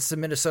game against the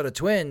Minnesota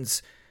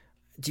Twins.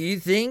 Do you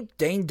think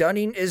Dane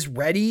Dunning is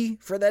ready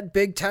for that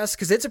big test?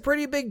 Because it's a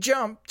pretty big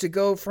jump to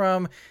go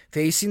from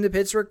facing the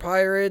Pittsburgh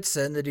Pirates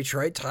and the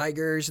Detroit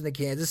Tigers and the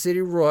Kansas City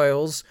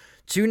Royals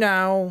to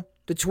now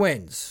the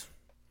Twins.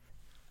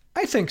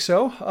 I think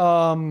so.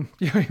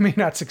 He may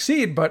not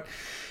succeed, but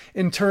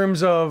in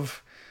terms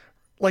of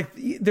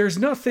there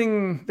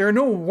are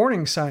no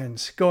warning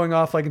signs going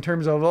off, in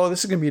terms of,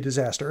 this is going to be a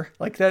disaster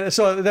like that.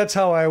 So that's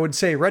how I would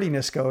say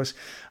readiness goes.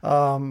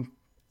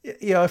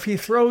 If he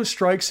throws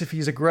strikes, if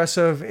he's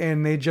aggressive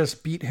and they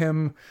just beat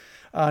him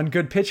on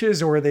good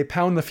pitches, or they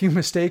pound the few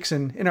mistakes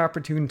in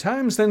inopportune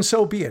times, then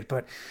so be it.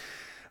 But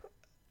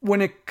when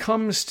it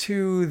comes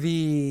to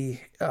the,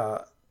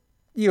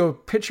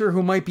 pitcher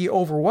who might be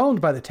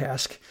overwhelmed by the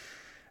task,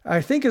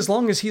 I think as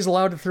long as he's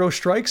allowed to throw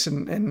strikes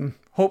and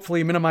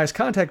hopefully minimize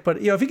contact,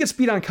 but if he gets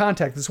beat on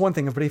contact, that's one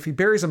thing, but if he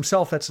buries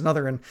himself, that's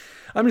another. And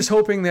I'm just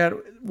hoping that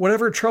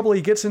whatever trouble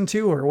he gets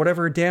into or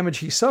whatever damage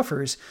he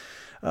suffers,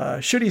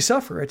 should he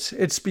suffer,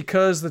 it's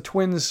because the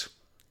Twins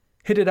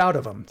hit it out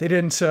of him. They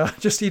didn't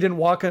he didn't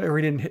walk it, or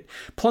he didn't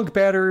plunk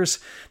batters.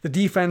 The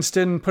defense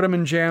didn't put him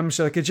in jams.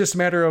 It's just a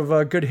matter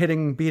of good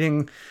hitting,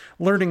 beating,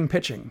 learning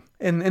pitching,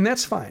 and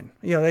that's fine.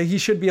 He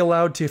should be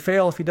allowed to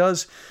fail if he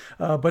does.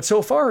 But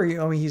so far,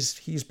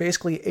 he's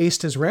basically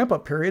aced his ramp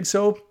up period.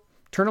 So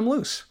turn him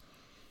loose.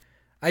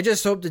 I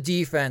just hope the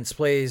defense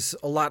plays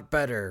a lot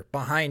better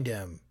behind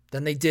him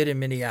than they did in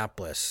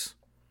Minneapolis,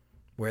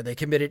 where they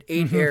committed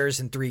 8 errors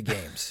in 3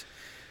 games.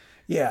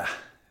 Yeah.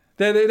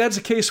 That's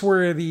a case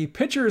where the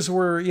pitchers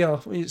were,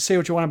 you say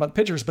what you want about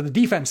the pitchers, but the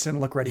defense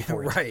didn't look ready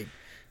for it. Right.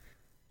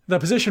 The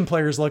position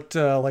players looked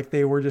like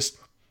they were just,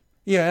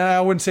 I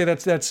wouldn't say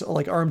that's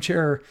like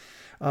armchair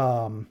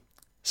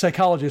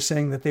psychologists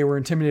saying that they were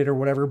intimidated or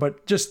whatever,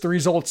 but just the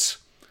results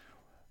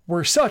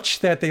were such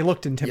that they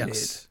looked intimidated.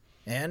 Yes.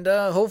 And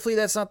hopefully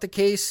that's not the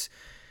case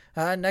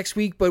next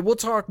week, but we'll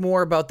talk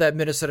more about that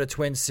Minnesota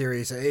Twins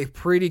series, a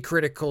pretty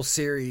critical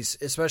series,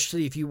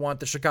 especially if you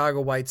want the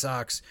Chicago White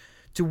Sox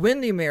to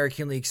win the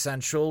American League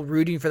Central,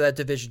 rooting for that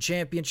division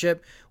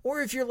championship,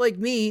 or if you're like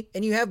me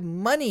and you have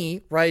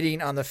money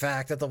riding on the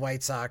fact that the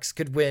White Sox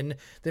could win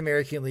the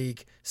American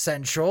League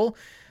Central.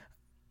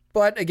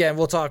 But again,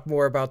 we'll talk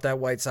more about that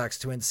White Sox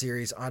Twins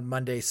series on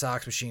Monday's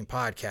Sox Machine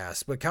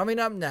podcast. But coming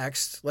up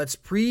next, let's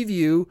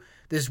preview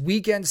this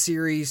weekend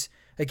series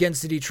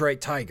against the Detroit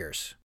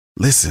Tigers.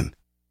 Listen,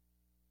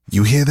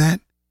 you hear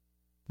that?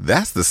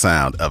 That's the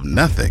sound of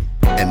nothing.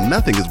 And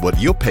nothing is what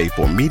you'll pay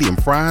for medium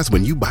fries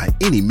when you buy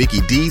any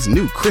Mickey D's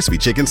new Crispy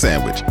Chicken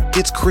Sandwich.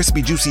 It's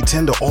crispy, juicy,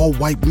 tender,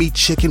 all-white meat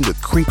chicken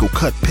with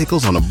crinkle-cut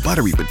pickles on a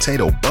buttery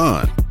potato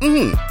bun.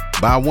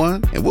 Buy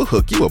one, and we'll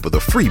hook you up with a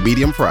free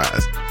medium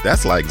fries.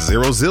 That's like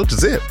zero zilch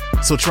zip.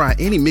 So try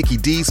any Mickey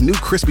D's new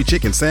Crispy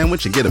Chicken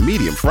Sandwich and get a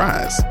medium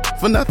fries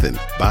for nothing.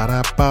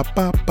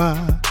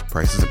 Ba-da-ba-ba-ba.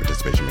 Prices and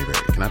participation may vary.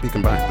 Cannot be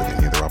combined with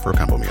any other offer or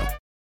combo meal.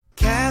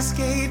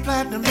 Cascade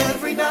Platinum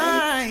every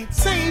night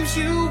saves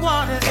you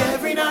water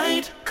every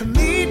night. Come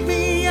meet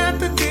me at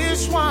the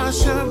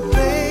dishwasher,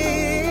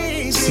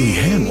 baby. See,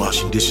 hand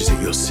washing dishes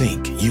at your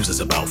sink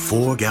uses about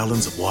 4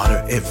 gallons of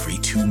water every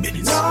 2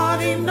 minutes.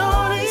 Naughty,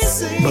 naughty,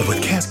 sing. But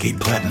with Cascade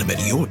Platinum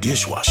at your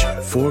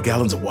dishwasher, 4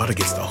 gallons of water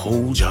gets the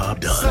whole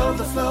job done. Slow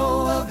the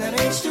flow of that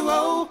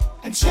H2O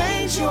and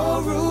change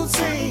your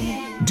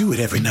routine. Do it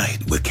every night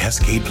with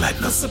Cascade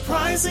Platinum. A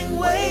surprising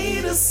way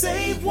to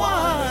save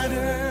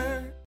water.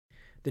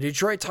 The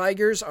Detroit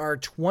Tigers are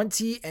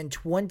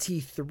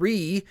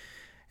 20-23,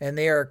 and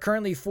they are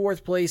currently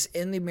 4th place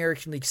in the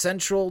American League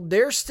Central.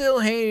 They're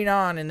still hanging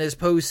on in this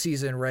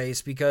postseason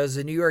race because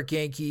the New York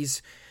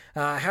Yankees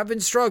have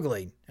been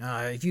struggling.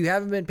 If you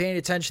haven't been paying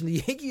attention,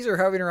 the Yankees are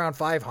hovering around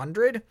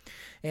 500,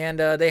 and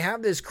they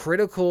have this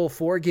critical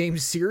 4-game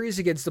series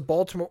against the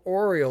Baltimore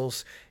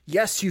Orioles.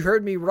 Yes, you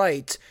heard me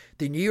right.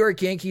 The New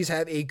York Yankees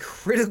have a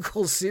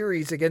critical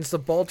series against the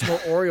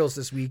Baltimore Orioles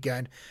this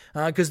weekend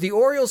because the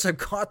Orioles have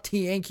caught the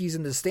Yankees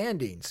in the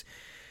standings.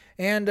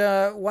 And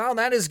while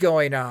that is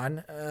going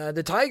on,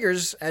 the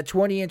Tigers at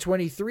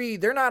 20-23,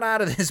 they're not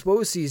out of this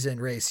postseason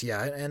race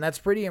yet, and that's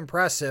pretty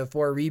impressive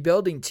for a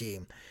rebuilding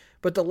team.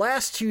 But the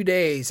last 2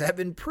 days have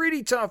been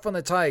pretty tough on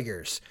the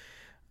Tigers.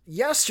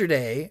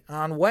 Yesterday,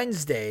 on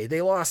Wednesday,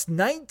 they lost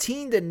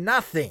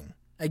 19-0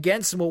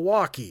 against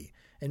Milwaukee.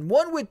 And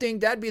one would think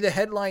that'd be the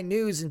headline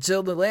news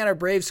until the Atlanta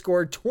Braves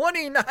scored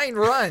 29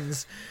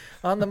 runs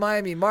on the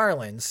Miami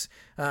Marlins.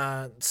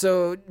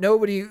 So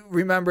nobody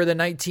remember the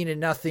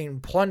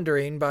 19-0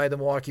 plundering by the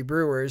Milwaukee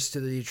Brewers to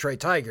the Detroit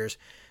Tigers.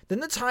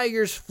 Then the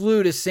Tigers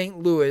flew to St.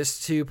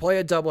 Louis to play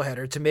a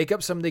doubleheader to make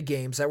up some of the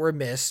games that were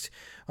missed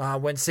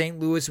when St.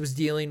 Louis was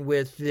dealing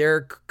with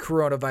their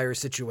coronavirus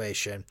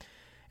situation.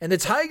 And the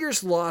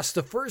Tigers lost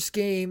the first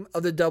game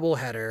of the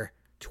doubleheader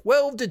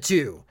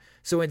 12-2.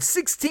 So in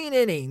 16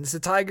 innings, the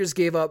Tigers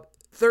gave up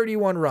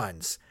 31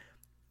 runs.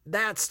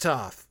 That's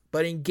tough.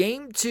 But in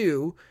game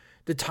 2,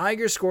 the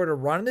Tigers scored a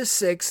run in the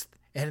 6th,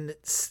 and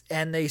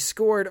they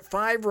scored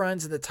 5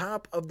 runs in the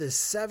top of the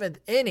 7th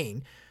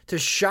inning to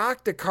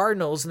shock the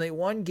Cardinals, and they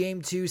won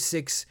game 2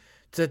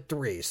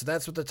 6-3. So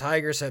that's what the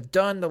Tigers have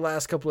done the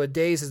last couple of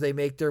days as they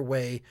make their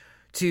way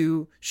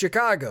to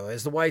Chicago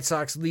as the White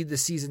Sox lead the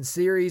season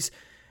series.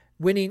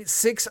 Winning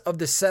 6 of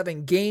the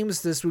 7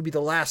 games, this would be the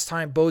last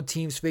time both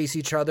teams face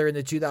each other in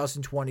the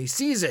 2020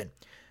 season.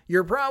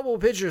 Your probable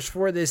pitchers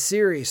for this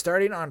series,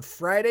 starting on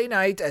Friday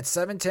night at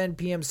 7:10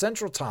 p.m.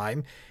 Central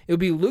Time, it will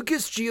be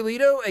Lucas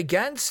Giolito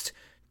against,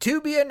 to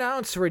be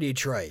announced for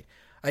Detroit.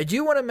 I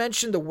do want to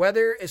mention the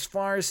weather as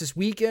far as this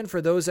weekend.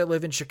 For those that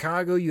live in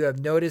Chicago, you have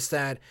noticed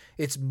that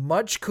it's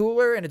much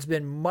cooler and it's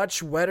been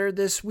much wetter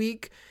this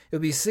week.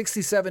 It'll be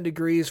 67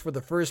 degrees for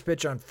the first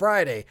pitch on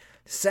Friday.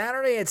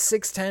 Saturday at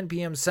 6:10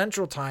 p.m.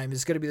 Central Time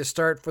is going to be the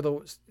start for the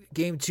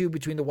game 2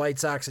 between the White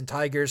Sox and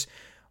Tigers.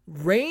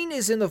 Rain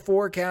is in the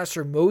forecast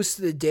for most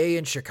of the day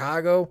in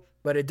Chicago,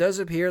 but it does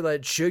appear that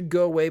it should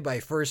go away by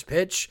first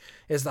pitch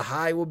as the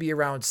high will be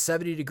around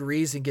 70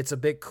 degrees and gets a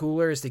bit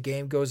cooler as the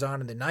game goes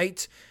on in the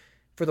night.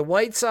 For the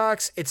White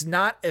Sox, it's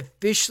not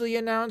officially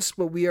announced,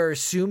 but we are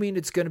assuming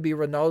it's going to be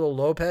Ronaldo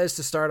Lopez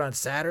to start on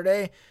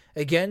Saturday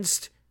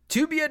against,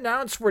 to be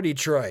announced for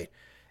Detroit.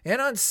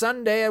 And on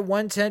Sunday at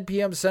 1:10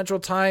 p.m. Central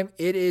Time,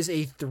 it is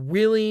a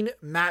thrilling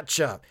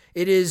matchup.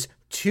 It is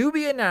to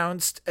be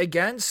announced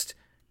against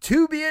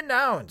to be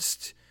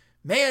announced.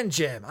 Man,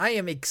 Jim, I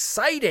am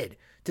excited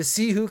to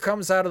see who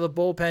comes out of the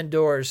bullpen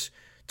doors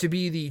to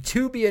be the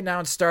to be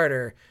announced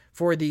starter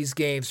for these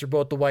games for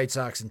both the White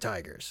Sox and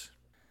Tigers.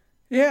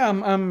 Yeah,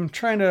 I'm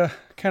trying to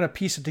kind of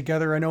piece it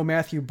together. I know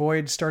Matthew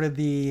Boyd started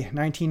the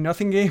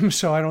 19-0 game,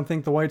 so I don't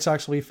think the White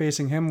Sox will be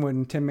facing him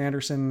when Tim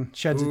Anderson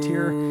sheds a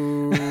tear.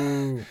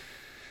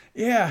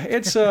 Yeah,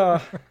 it's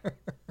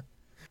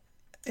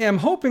I'm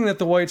hoping that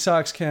the White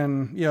Sox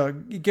can,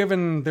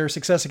 given their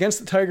success against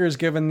the Tigers,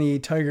 given the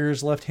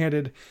Tigers'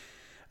 left-handed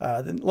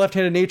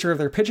nature of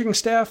their pitching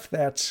staff,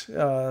 that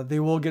they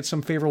will get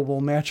some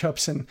favorable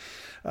matchups and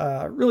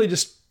really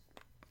just,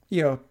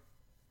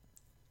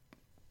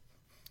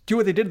 do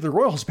what they did to the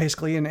Royals,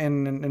 basically,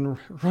 and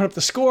run up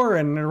the score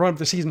and run up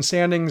the season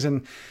standings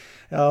and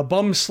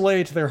bum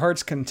slay to their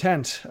heart's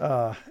content.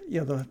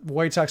 The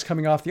White Sox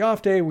coming off the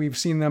off day, we've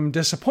seen them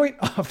disappoint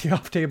off the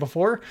off day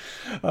before,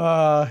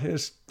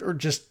 or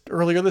just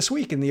earlier this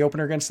week in the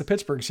opener against the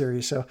Pittsburgh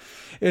series. So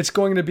it's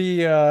going to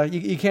be,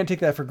 you can't take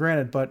that for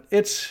granted, but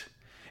it's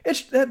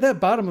that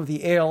bottom of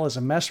the AL is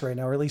a mess right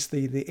now, or at least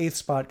the 8th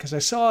spot, because I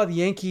saw the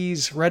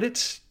Yankees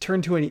Reddit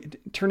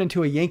turn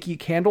into a Yankee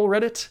Candle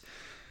Reddit.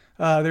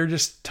 They're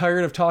just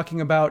tired of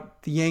talking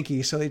about the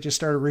Yankees, so they just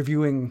started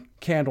reviewing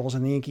candles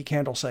on the Yankee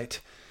candle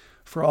site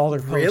for all their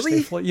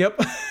posts. Really?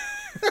 Yep.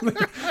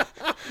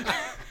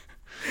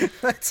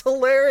 That's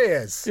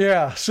hilarious.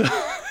 Yeah, so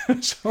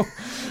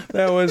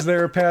that was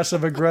their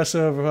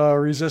passive-aggressive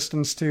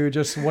resistance to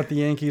just what the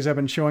Yankees have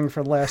been showing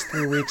for the last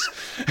 3 weeks.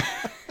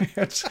 The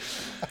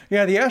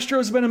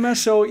Astros have been a mess.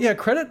 So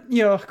credit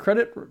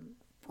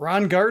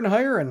Ron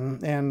Gardenhire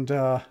and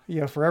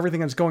for everything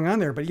that's going on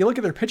there. But you look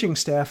at their pitching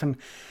staff and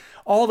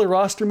all the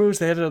roster moves.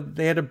 They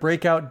had to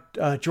break out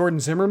Jordan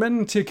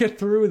Zimmerman to get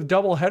through the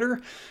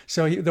doubleheader.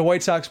 So the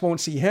White Sox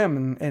won't see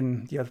him,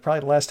 and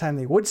probably the last time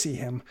they would see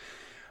him.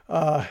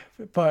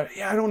 But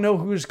I don't know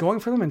who's going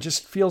for them. It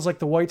just feels like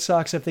the White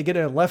Sox, if they get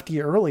a lefty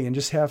early and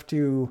just have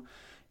to,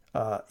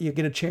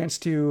 get a chance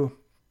to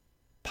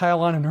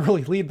pile on an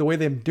early lead the way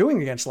they've been doing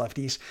against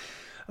lefties,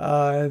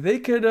 they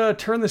could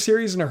turn the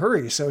series in a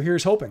hurry. So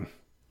here's hoping.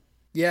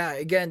 Yeah,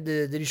 again,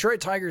 the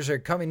Detroit Tigers are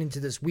coming into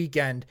this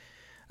weekend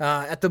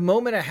at the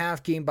moment a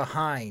half game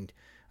behind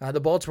the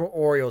Baltimore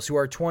Orioles, who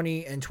are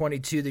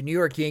 20-22. The New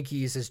York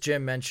Yankees, as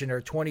Jim mentioned, are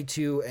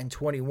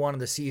 22-21 of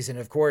the season.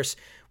 Of course,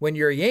 when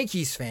you're a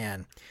Yankees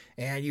fan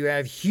and you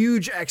have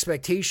huge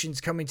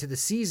expectations coming to the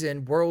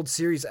season, World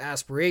Series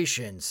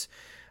aspirations,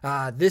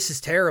 this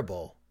is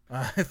terrible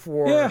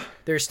for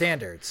their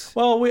standards.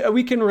 Well,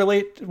 we can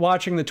relate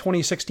watching the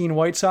 2016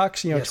 White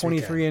Sox,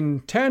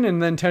 23-10,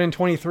 and then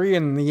 10-23,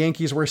 and the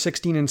Yankees were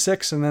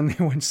 16-6, and then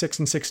they went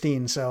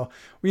 6-16. So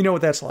we know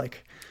what that's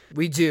like.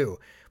 We do.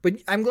 But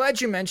I'm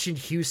glad you mentioned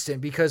Houston,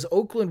 because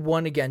Oakland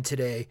won again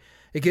today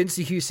against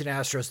the Houston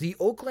Astros. The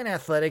Oakland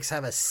Athletics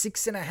have a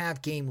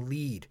 6.5 game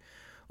lead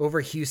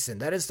over Houston.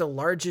 That is the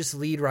largest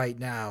lead right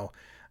now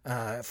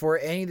for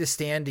any of the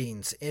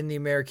standings in the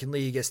American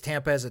League, as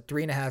Tampa has a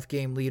 3.5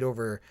 game lead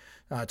over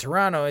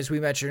Toronto. As we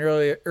mentioned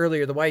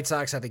earlier, the White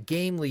Sox have a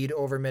game lead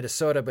over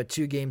Minnesota, but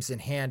 2 games in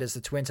hand as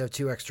the Twins have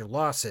 2 extra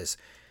losses.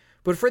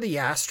 But for the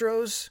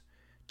Astros,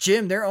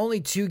 Jim, they're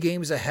only 2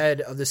 games ahead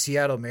of the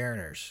Seattle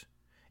Mariners.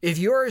 If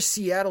you're a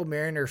Seattle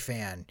Mariner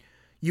fan,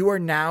 you are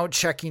now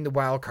checking the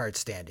wild card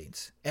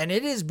standings. And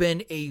it has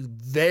been a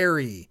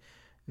very,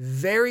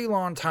 very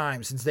long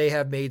time since they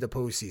have made the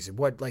postseason.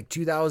 What, like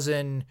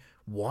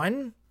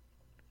 2001?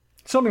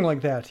 Something like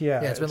that,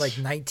 yeah. Yeah, it's been like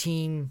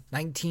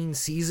 19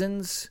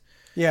 seasons.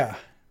 Yeah.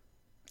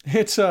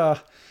 It's, there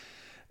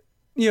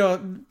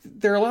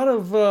are a lot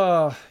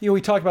of,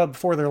 we talked about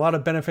before, there are a lot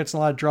of benefits and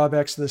a lot of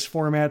drawbacks to this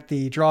format.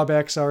 The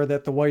drawbacks are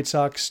that the White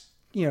Sox,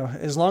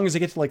 as long as they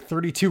get to like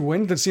 32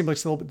 wins, it seems like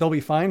they'll be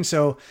fine.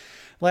 So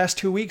last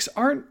 2 weeks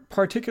aren't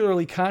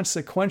particularly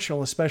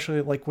consequential, especially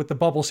like with the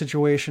bubble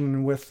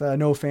situation with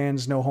no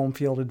fans, no home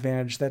field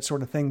advantage, that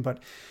sort of thing. But,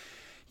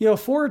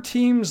 for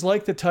teams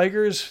like the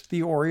Tigers,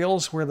 the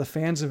Orioles, where the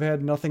fans have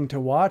had nothing to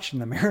watch, and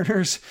the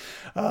Mariners,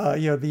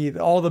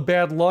 all the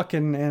bad luck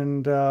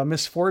and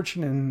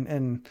misfortune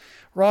and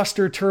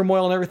roster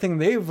turmoil and everything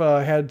they've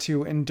had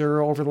to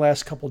endure over the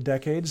last couple of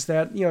decades,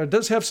 that, it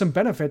does have some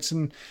benefits.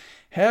 And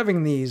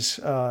having these,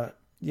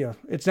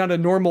 it's not a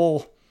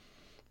normal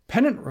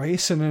pennant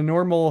race and a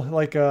normal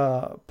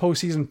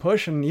postseason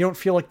push, and you don't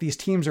feel like these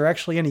teams are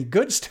actually any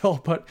good still,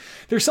 but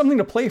there's something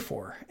to play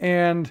for.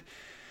 And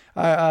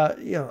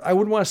I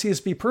wouldn't want to see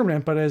this be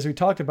permanent, but as we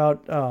talked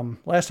about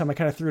last time, I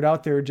kind of threw it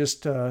out there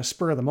just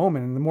spur of the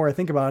moment. And the more I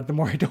think about it, the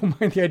more I don't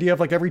mind the idea of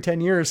like every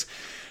 10 years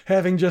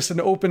having just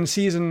an open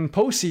season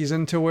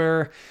postseason to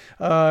where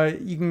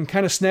you can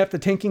kind of snap the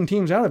tanking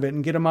teams out of it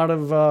and get them out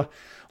of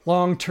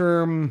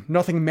long-term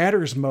nothing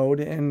matters mode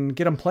and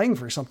get them playing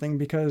for something,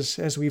 because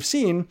as we've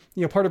seen,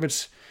 part of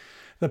it's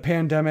the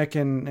pandemic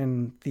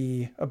and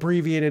the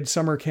abbreviated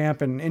summer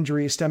camp and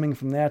injuries stemming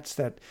from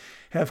that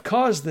have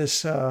caused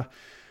this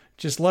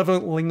just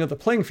leveling of the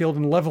playing field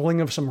and leveling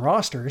of some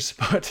rosters.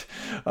 But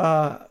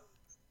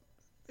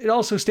it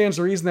also stands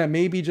to reason that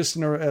maybe just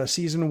in a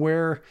season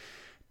where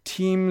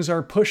teams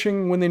are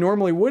pushing when they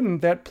normally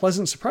wouldn't, that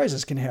pleasant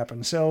surprises can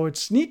happen. So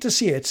it's neat to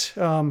see it.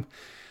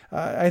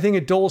 I think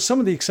it dulls some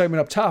of the excitement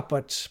up top,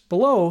 but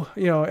below,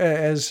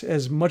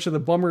 as much of the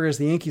bummer as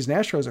the Yankees and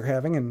Astros are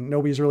having, and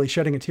nobody's really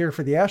shedding a tear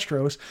for the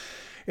Astros,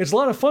 it's a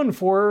lot of fun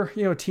for,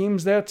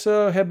 teams that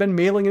have been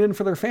mailing it in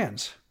for their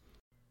fans.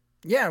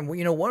 Yeah,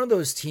 one of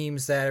those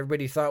teams that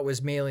everybody thought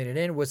was mailing it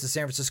in was the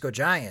San Francisco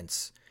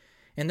Giants.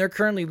 And they're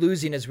currently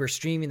losing as we're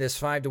streaming this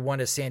 5-1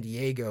 to San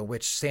Diego,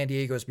 which San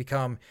Diego has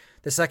become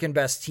the second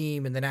best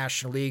team in the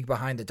National League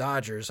behind the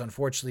Dodgers.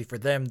 Unfortunately for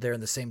them, they're in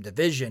the same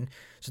division,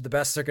 so the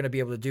best they're going to be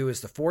able to do is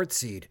the 4th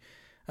seed.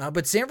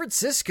 But San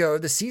Francisco,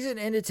 the season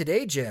ended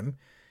today, Jim,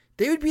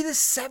 they would be the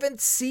 7th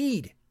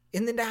seed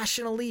in the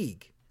National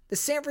League. The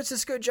San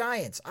Francisco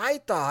Giants, I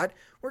thought,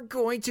 were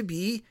going to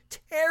be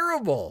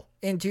terrible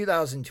in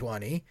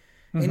 2020.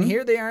 Mm-hmm. And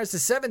here they are as the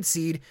 7th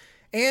seed.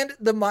 And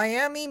the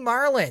Miami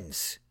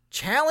Marlins,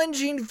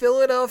 challenging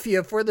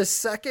Philadelphia for the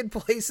 2nd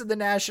place in the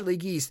National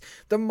League East.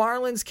 The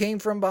Marlins came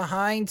from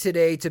behind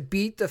today to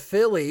beat the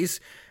Phillies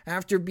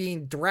after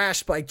being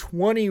thrashed by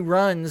 20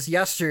 runs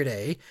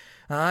yesterday.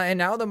 And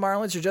now the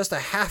Marlins are just a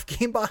half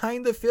game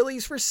behind the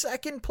Phillies for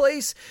second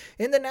place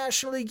in the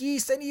National League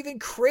East. And even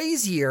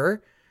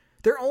crazier,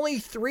 they're only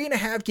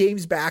 3.5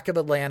 games back of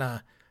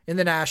Atlanta in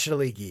the National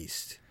League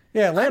East.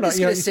 Yeah, Atlanta. I'm just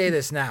going to say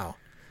this now.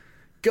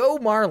 Go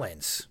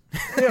Marlins.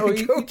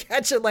 Go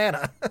catch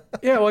Atlanta.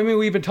 Yeah, well, I mean,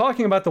 we've been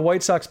talking about the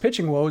White Sox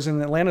pitching woes,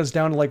 and Atlanta's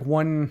down to like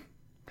one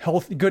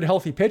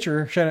healthy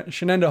pitcher.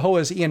 Shenenda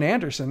Hoa's Ian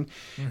Anderson,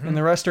 and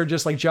the rest are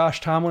just like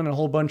Josh Tomlin and a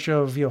whole bunch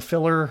of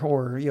filler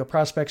or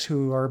prospects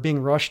who are being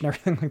rushed and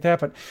everything like that.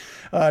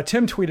 But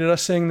Tim tweeted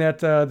us saying that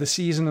the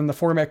season and the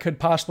format could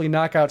possibly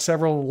knock out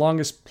several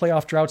longest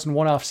playoff droughts in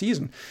one off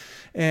season.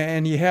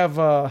 And you have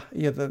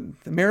the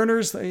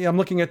Mariners. I'm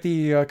looking at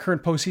the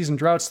current postseason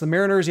droughts. The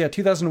Mariners,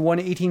 2001,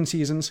 18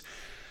 seasons.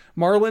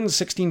 Marlins,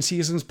 16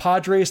 seasons.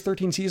 Padres,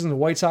 13 seasons.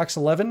 White Sox,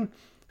 11.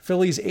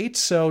 Phillies, 8.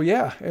 So,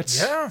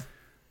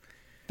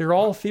 they're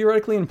all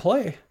theoretically in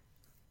play.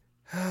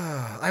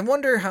 I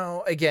wonder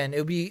how, again,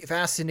 it'll be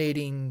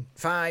fascinating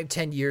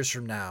 5-10 years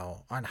from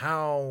now on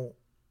how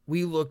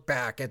we look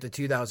back at the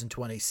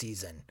 2020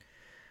 season.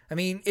 I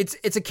mean,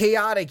 it's a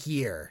chaotic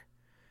year.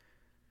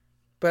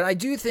 But I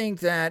do think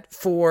that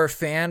for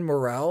fan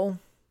morale,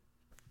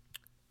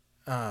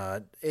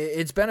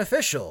 it's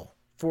beneficial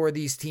for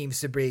these teams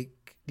to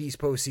break these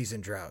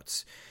postseason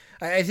droughts.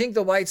 I think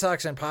the White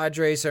Sox and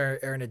Padres are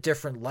in a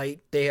different light.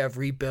 They have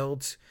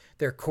rebuilt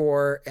their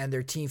core and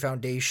their team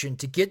foundation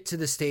to get to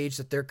the stage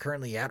that they're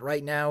currently at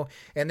right now.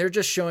 And they're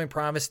just showing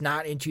promise,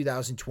 not in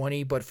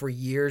 2020, but for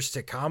years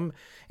to come.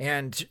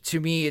 And to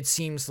me, it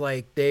seems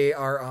like they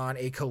are on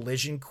a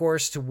collision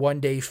course to one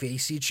day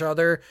face each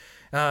other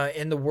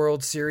in the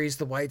World Series,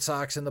 the White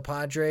Sox and the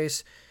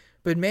Padres.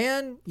 But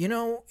man,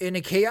 in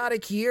a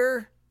chaotic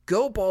year,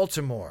 go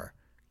Baltimore,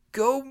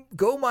 go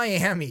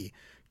Miami,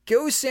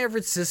 go San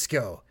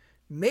Francisco,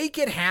 make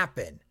it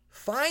happen.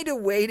 Find a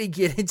way to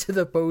get into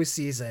the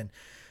postseason,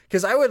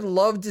 because I would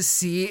love to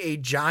see a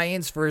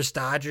Giants versus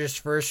Dodgers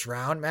first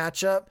round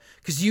matchup,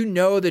 because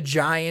the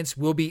Giants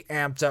will be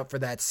amped up for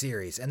that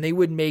series and they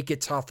would make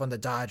it tough on the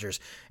Dodgers.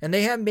 And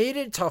they have made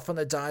it tough on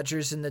the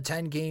Dodgers in the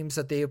 10 games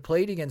that they have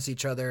played against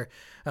each other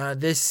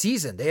this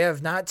season. They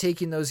have not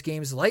taken those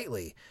games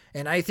lightly.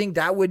 And I think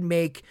that would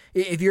make,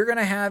 if you're going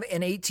to have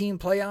an 18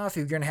 playoff, if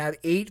you're going to have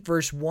 8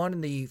 versus 1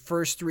 in the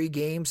first 3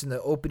 games in the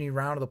opening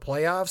round of the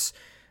playoffs,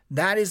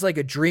 that is like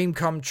a dream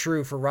come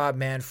true for Rob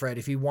Manfred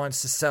if he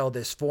wants to sell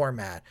this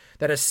format,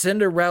 that a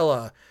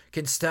Cinderella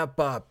can step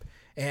up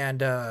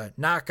and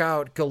knock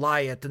out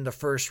Goliath in the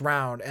first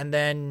round, and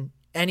then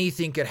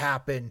anything could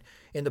happen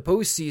in the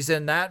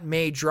postseason. That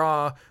may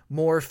draw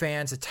more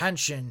fans'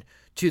 attention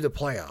to the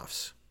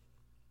playoffs.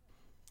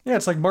 Yeah,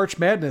 it's like March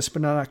Madness,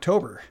 but not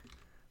October.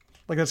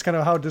 Like that's kind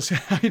of how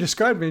you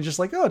described me. Just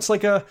like, it's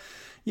like a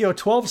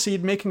 12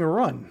 seed making a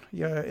run.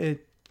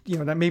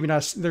 That maybe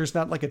not, there's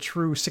not like a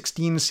true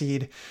 16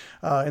 seed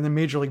in the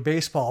Major League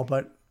Baseball,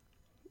 but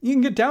you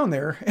can get down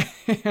there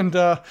and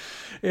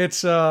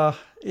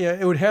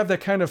it would have that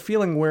kind of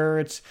feeling where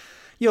it's,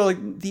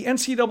 like the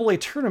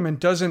NCAA tournament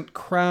doesn't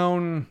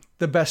crown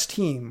the best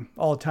team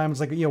all the time. It's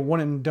like,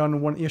 one and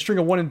done, string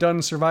of one and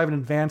done, survive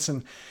and advance.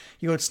 And,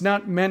 it's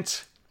not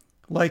meant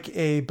like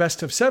a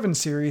best of 7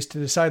 series to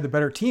decide the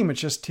better team. It's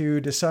just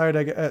to decide,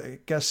 I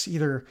guess,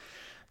 either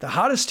the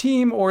hottest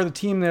team or the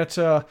team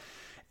that,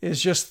 is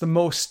just the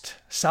most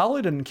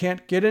solid and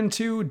can't get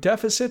into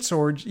deficits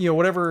or,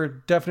 whatever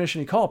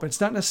definition you call it, but it's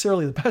not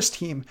necessarily the best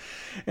team.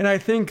 And I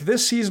think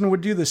this season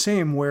would do the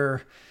same,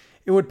 where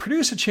it would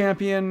produce a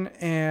champion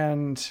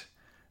and,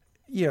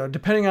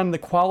 depending on the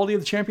quality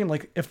of the champion,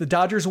 like if the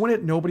Dodgers win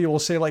it, nobody will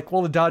say like,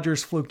 well, the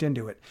Dodgers fluked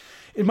into it.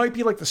 It might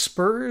be like the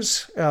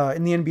Spurs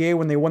in the NBA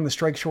when they won the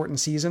strike shortened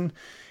season,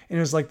 and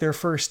it was like their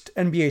first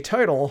NBA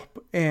title.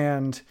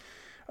 And,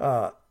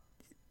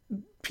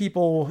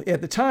 people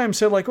at the time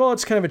said like, well,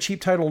 it's kind of a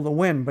cheap title to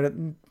win, but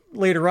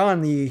later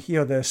on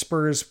the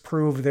Spurs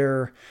proved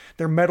their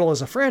mettle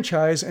as a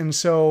franchise. And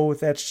so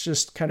that's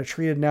just kind of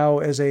treated now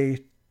as a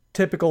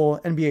typical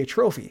NBA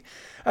trophy.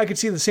 I could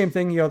see the same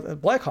thing, the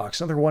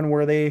Blackhawks, another one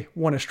where they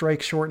won a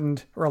strike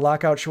shortened or a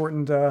lockout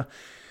shortened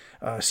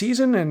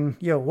season. And,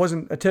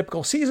 wasn't a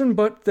typical season,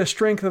 but the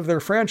strength of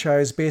their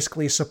franchise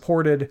basically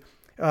supported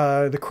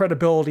the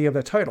credibility of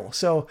the title.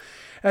 So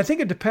I think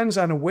it depends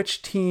on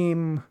which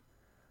team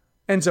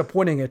ends up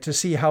winning it to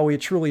see how we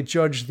truly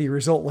judge the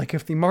result. Like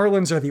if the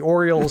Marlins or the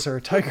Orioles or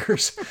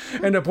Tigers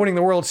end up winning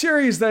the World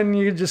Series, then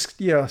you just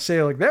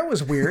say like that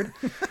was weird.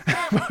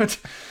 But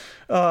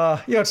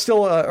it's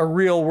still a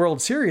real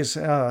World Series.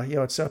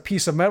 It's a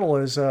piece of metal,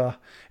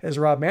 as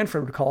Rob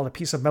Manfred would call it, a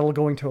piece of metal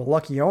going to a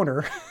lucky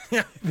owner.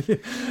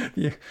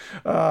 Yeah.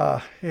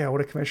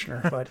 What a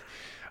commissioner. But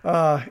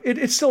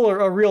it's still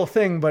a real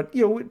thing. But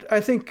I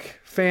think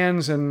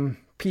fans and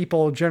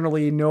people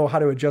generally know how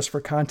to adjust for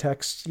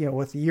context.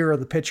 With the year of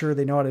the pitcher,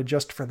 they know how to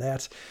adjust for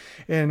that.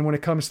 And when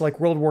it comes to like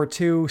World War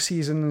II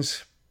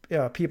seasons,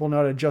 people know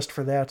how to adjust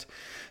for that.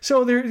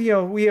 So there,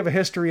 we have a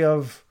history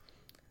of,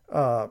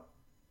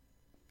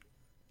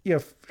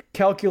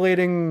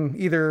 calculating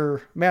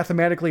either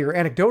mathematically or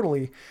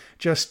anecdotally,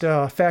 just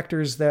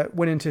factors that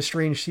went into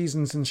strange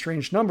seasons and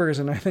strange numbers.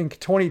 And I think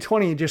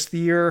 2020, just the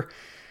year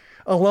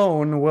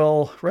alone,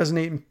 will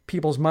resonate in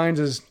people's minds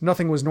as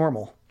nothing was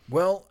normal.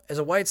 Well, as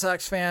a White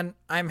Sox fan,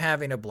 I'm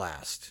having a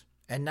blast.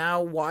 And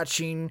now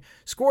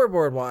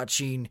scoreboard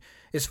watching,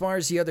 as far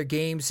as the other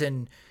games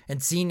and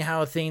seeing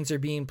how things are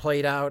being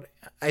played out,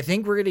 I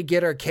think we're going to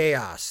get our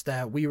chaos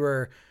that we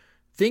were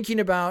thinking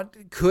about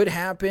could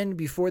happen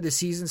before the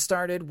season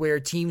started, where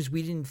teams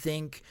we didn't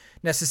think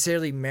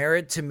necessarily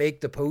merit to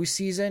make the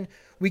postseason.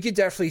 We could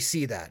definitely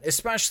see that,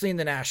 especially in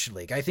the National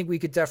League. I think we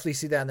could definitely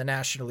see that in the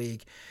National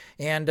League.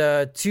 And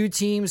two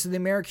teams in the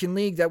American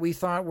League that we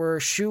thought were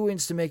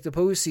shoo-ins to make the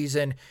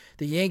postseason,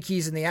 the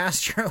Yankees and the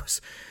Astros,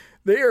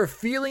 they are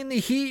feeling the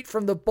heat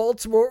from the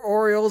Baltimore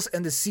Orioles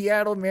and the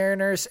Seattle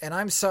Mariners, and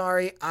I'm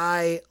sorry,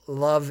 I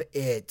love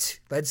it.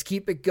 Let's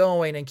keep it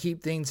going and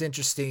keep things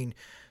interesting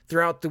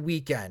throughout the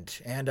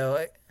weekend. And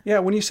yeah,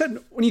 when you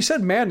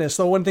said madness,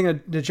 though, one thing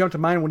that jumped to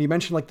mind when you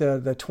mentioned like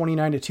the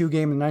 29-2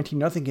 game and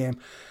 19-0 game,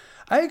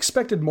 I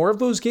expected more of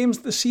those games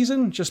this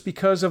season just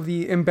because of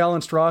the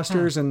imbalanced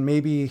rosters and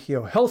maybe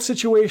health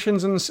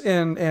situations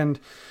and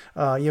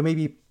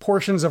maybe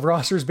portions of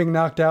rosters being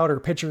knocked out or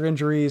pitcher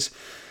injuries.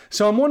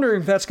 So I'm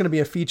wondering if that's going to be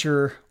a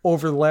feature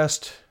over the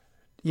last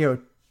 2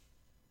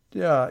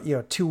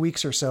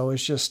 weeks or so.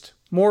 Is just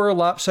more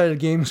lopsided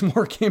games,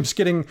 more games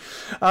getting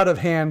out of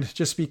hand,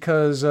 just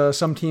because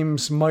some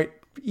teams might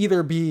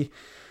either be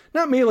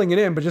not mailing it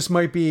in, but just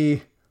might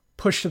be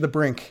pushed to the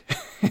brink.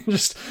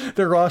 Just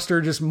their roster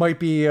just might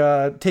be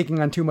taking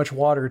on too much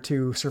water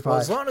to survive.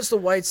 Well, as long as the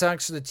White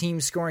Sox are the team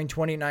scoring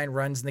 29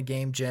 runs in the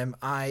game, Jim,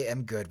 I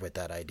am good with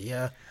that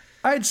idea.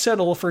 I'd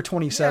settle for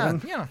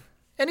 27. Yeah.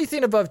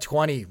 Anything above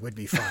 20 would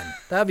be fun.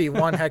 That'd be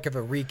one heck of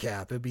a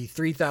recap. It'd be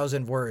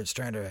 3,000 words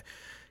trying to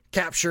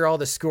capture all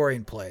the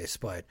scoring plays,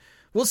 but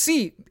we'll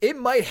see. It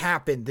might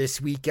happen this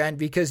weekend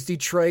because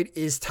Detroit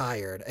is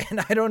tired,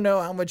 and I don't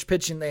know how much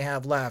pitching they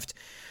have left.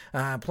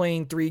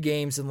 Playing 3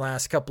 games in the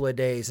last couple of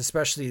days,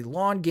 especially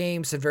long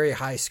games and very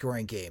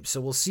high-scoring games.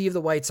 So we'll see if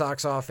the White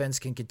Sox offense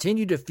can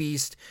continue to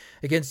feast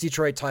against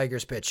Detroit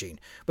Tigers pitching.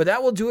 But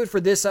that will do it for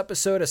this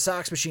episode of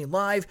Sox Machine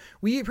Live.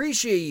 We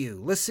appreciate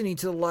you listening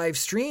to the live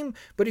stream,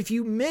 but if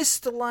you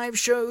missed the live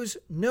shows,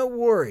 no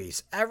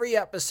worries. Every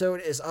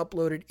episode is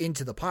uploaded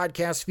into the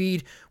podcast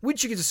feed,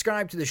 which you can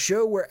subscribe to the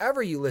show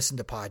wherever you listen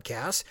to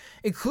podcasts,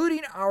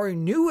 including our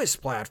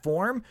newest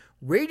platform,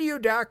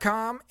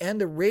 Radio.com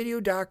and the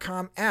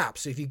Radio.com app.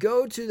 So if you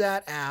go to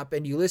that app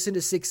and you listen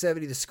to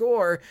 670 The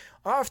Score,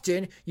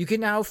 often you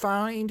can now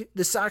find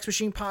the Sox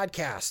Machine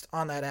podcast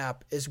on that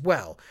app as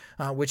well,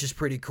 which is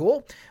pretty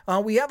cool.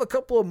 We have a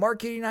couple of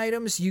marketing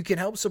items. You can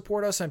help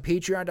support us on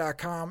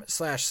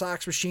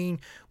patreon.com/Sox Machine,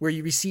 where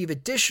you receive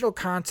additional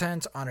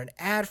content on an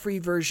ad-free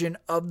version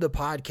of the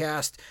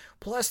podcast.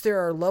 Plus, there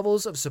are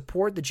levels of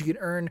support that you can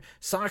earn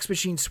Sox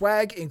Machine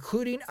swag,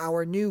 including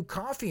our new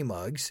coffee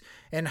mugs.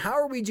 And how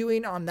are we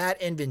doing on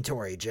that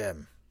inventory,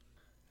 Jim?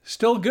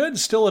 Still good,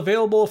 still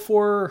available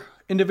for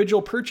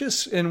individual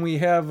purchase, and we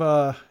have,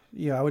 I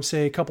would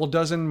say a couple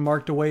dozen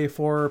marked away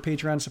for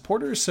Patreon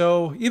supporters.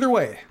 So either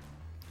way,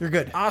 you're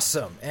good.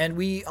 Awesome. And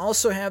we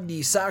also have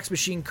the Sox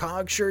Machine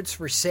Cog shirts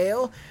for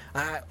sale.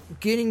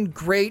 Getting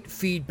great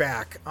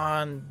feedback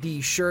on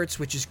these shirts,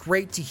 which is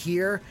great to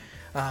hear.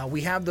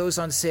 We have those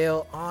on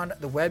sale on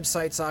the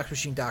website,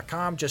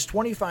 soxmachine.com, just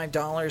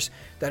 $25.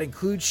 That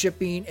includes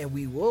shipping, and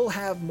we will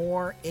have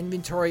more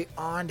inventory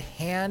on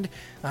hand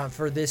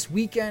for this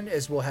weekend,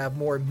 as we'll have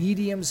more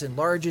mediums and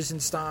larges in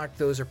stock.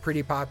 Those are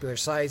pretty popular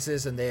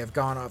sizes, and they have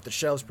gone off the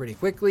shelves pretty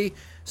quickly,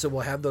 so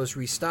we'll have those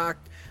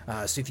restocked.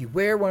 So if you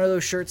wear one of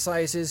those shirt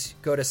sizes,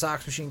 go to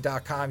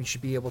soxmachine.com. You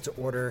should be able to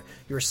order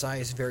your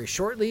size very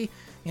shortly.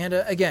 And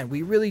again,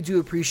 we really do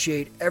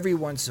appreciate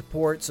everyone's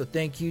support, so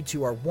thank you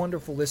to our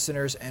wonderful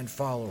listeners and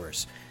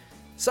followers.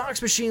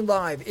 Sox Machine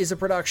Live is a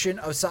production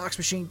of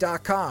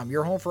SoxMachine.com,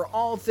 your home for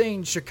all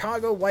things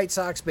Chicago White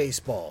Sox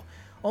baseball.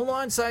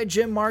 Alongside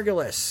Jim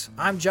Margulis,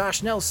 I'm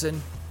Josh Nelson.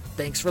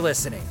 Thanks for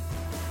listening.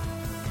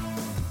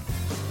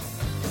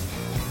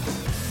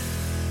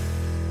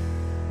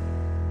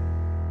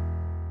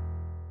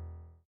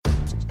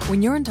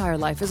 When your entire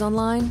life is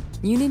online,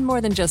 you need more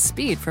than just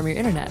speed from your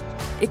internet.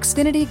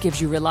 Xfinity gives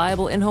you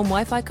reliable in-home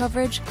Wi-Fi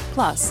coverage,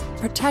 plus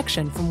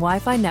protection from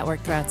Wi-Fi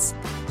network threats.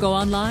 Go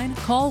online,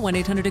 call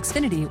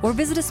 1-800-XFINITY, or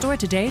visit a store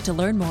today to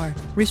learn more.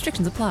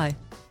 Restrictions apply.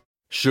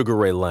 Sugar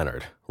Ray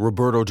Leonard,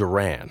 Roberto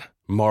Duran,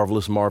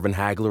 Marvelous Marvin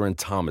Hagler, and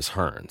Thomas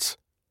Hearns.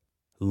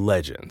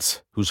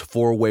 Legends, whose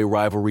four-way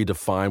rivalry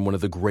defined one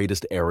of the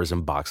greatest eras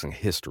in boxing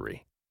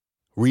history.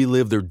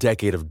 Relive their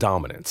decade of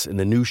dominance in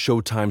the new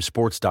Showtime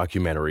sports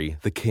documentary,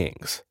 The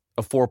Kings,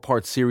 a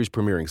 4-part series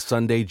premiering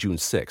Sunday, June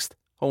 6th,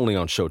 only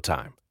on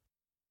Showtime.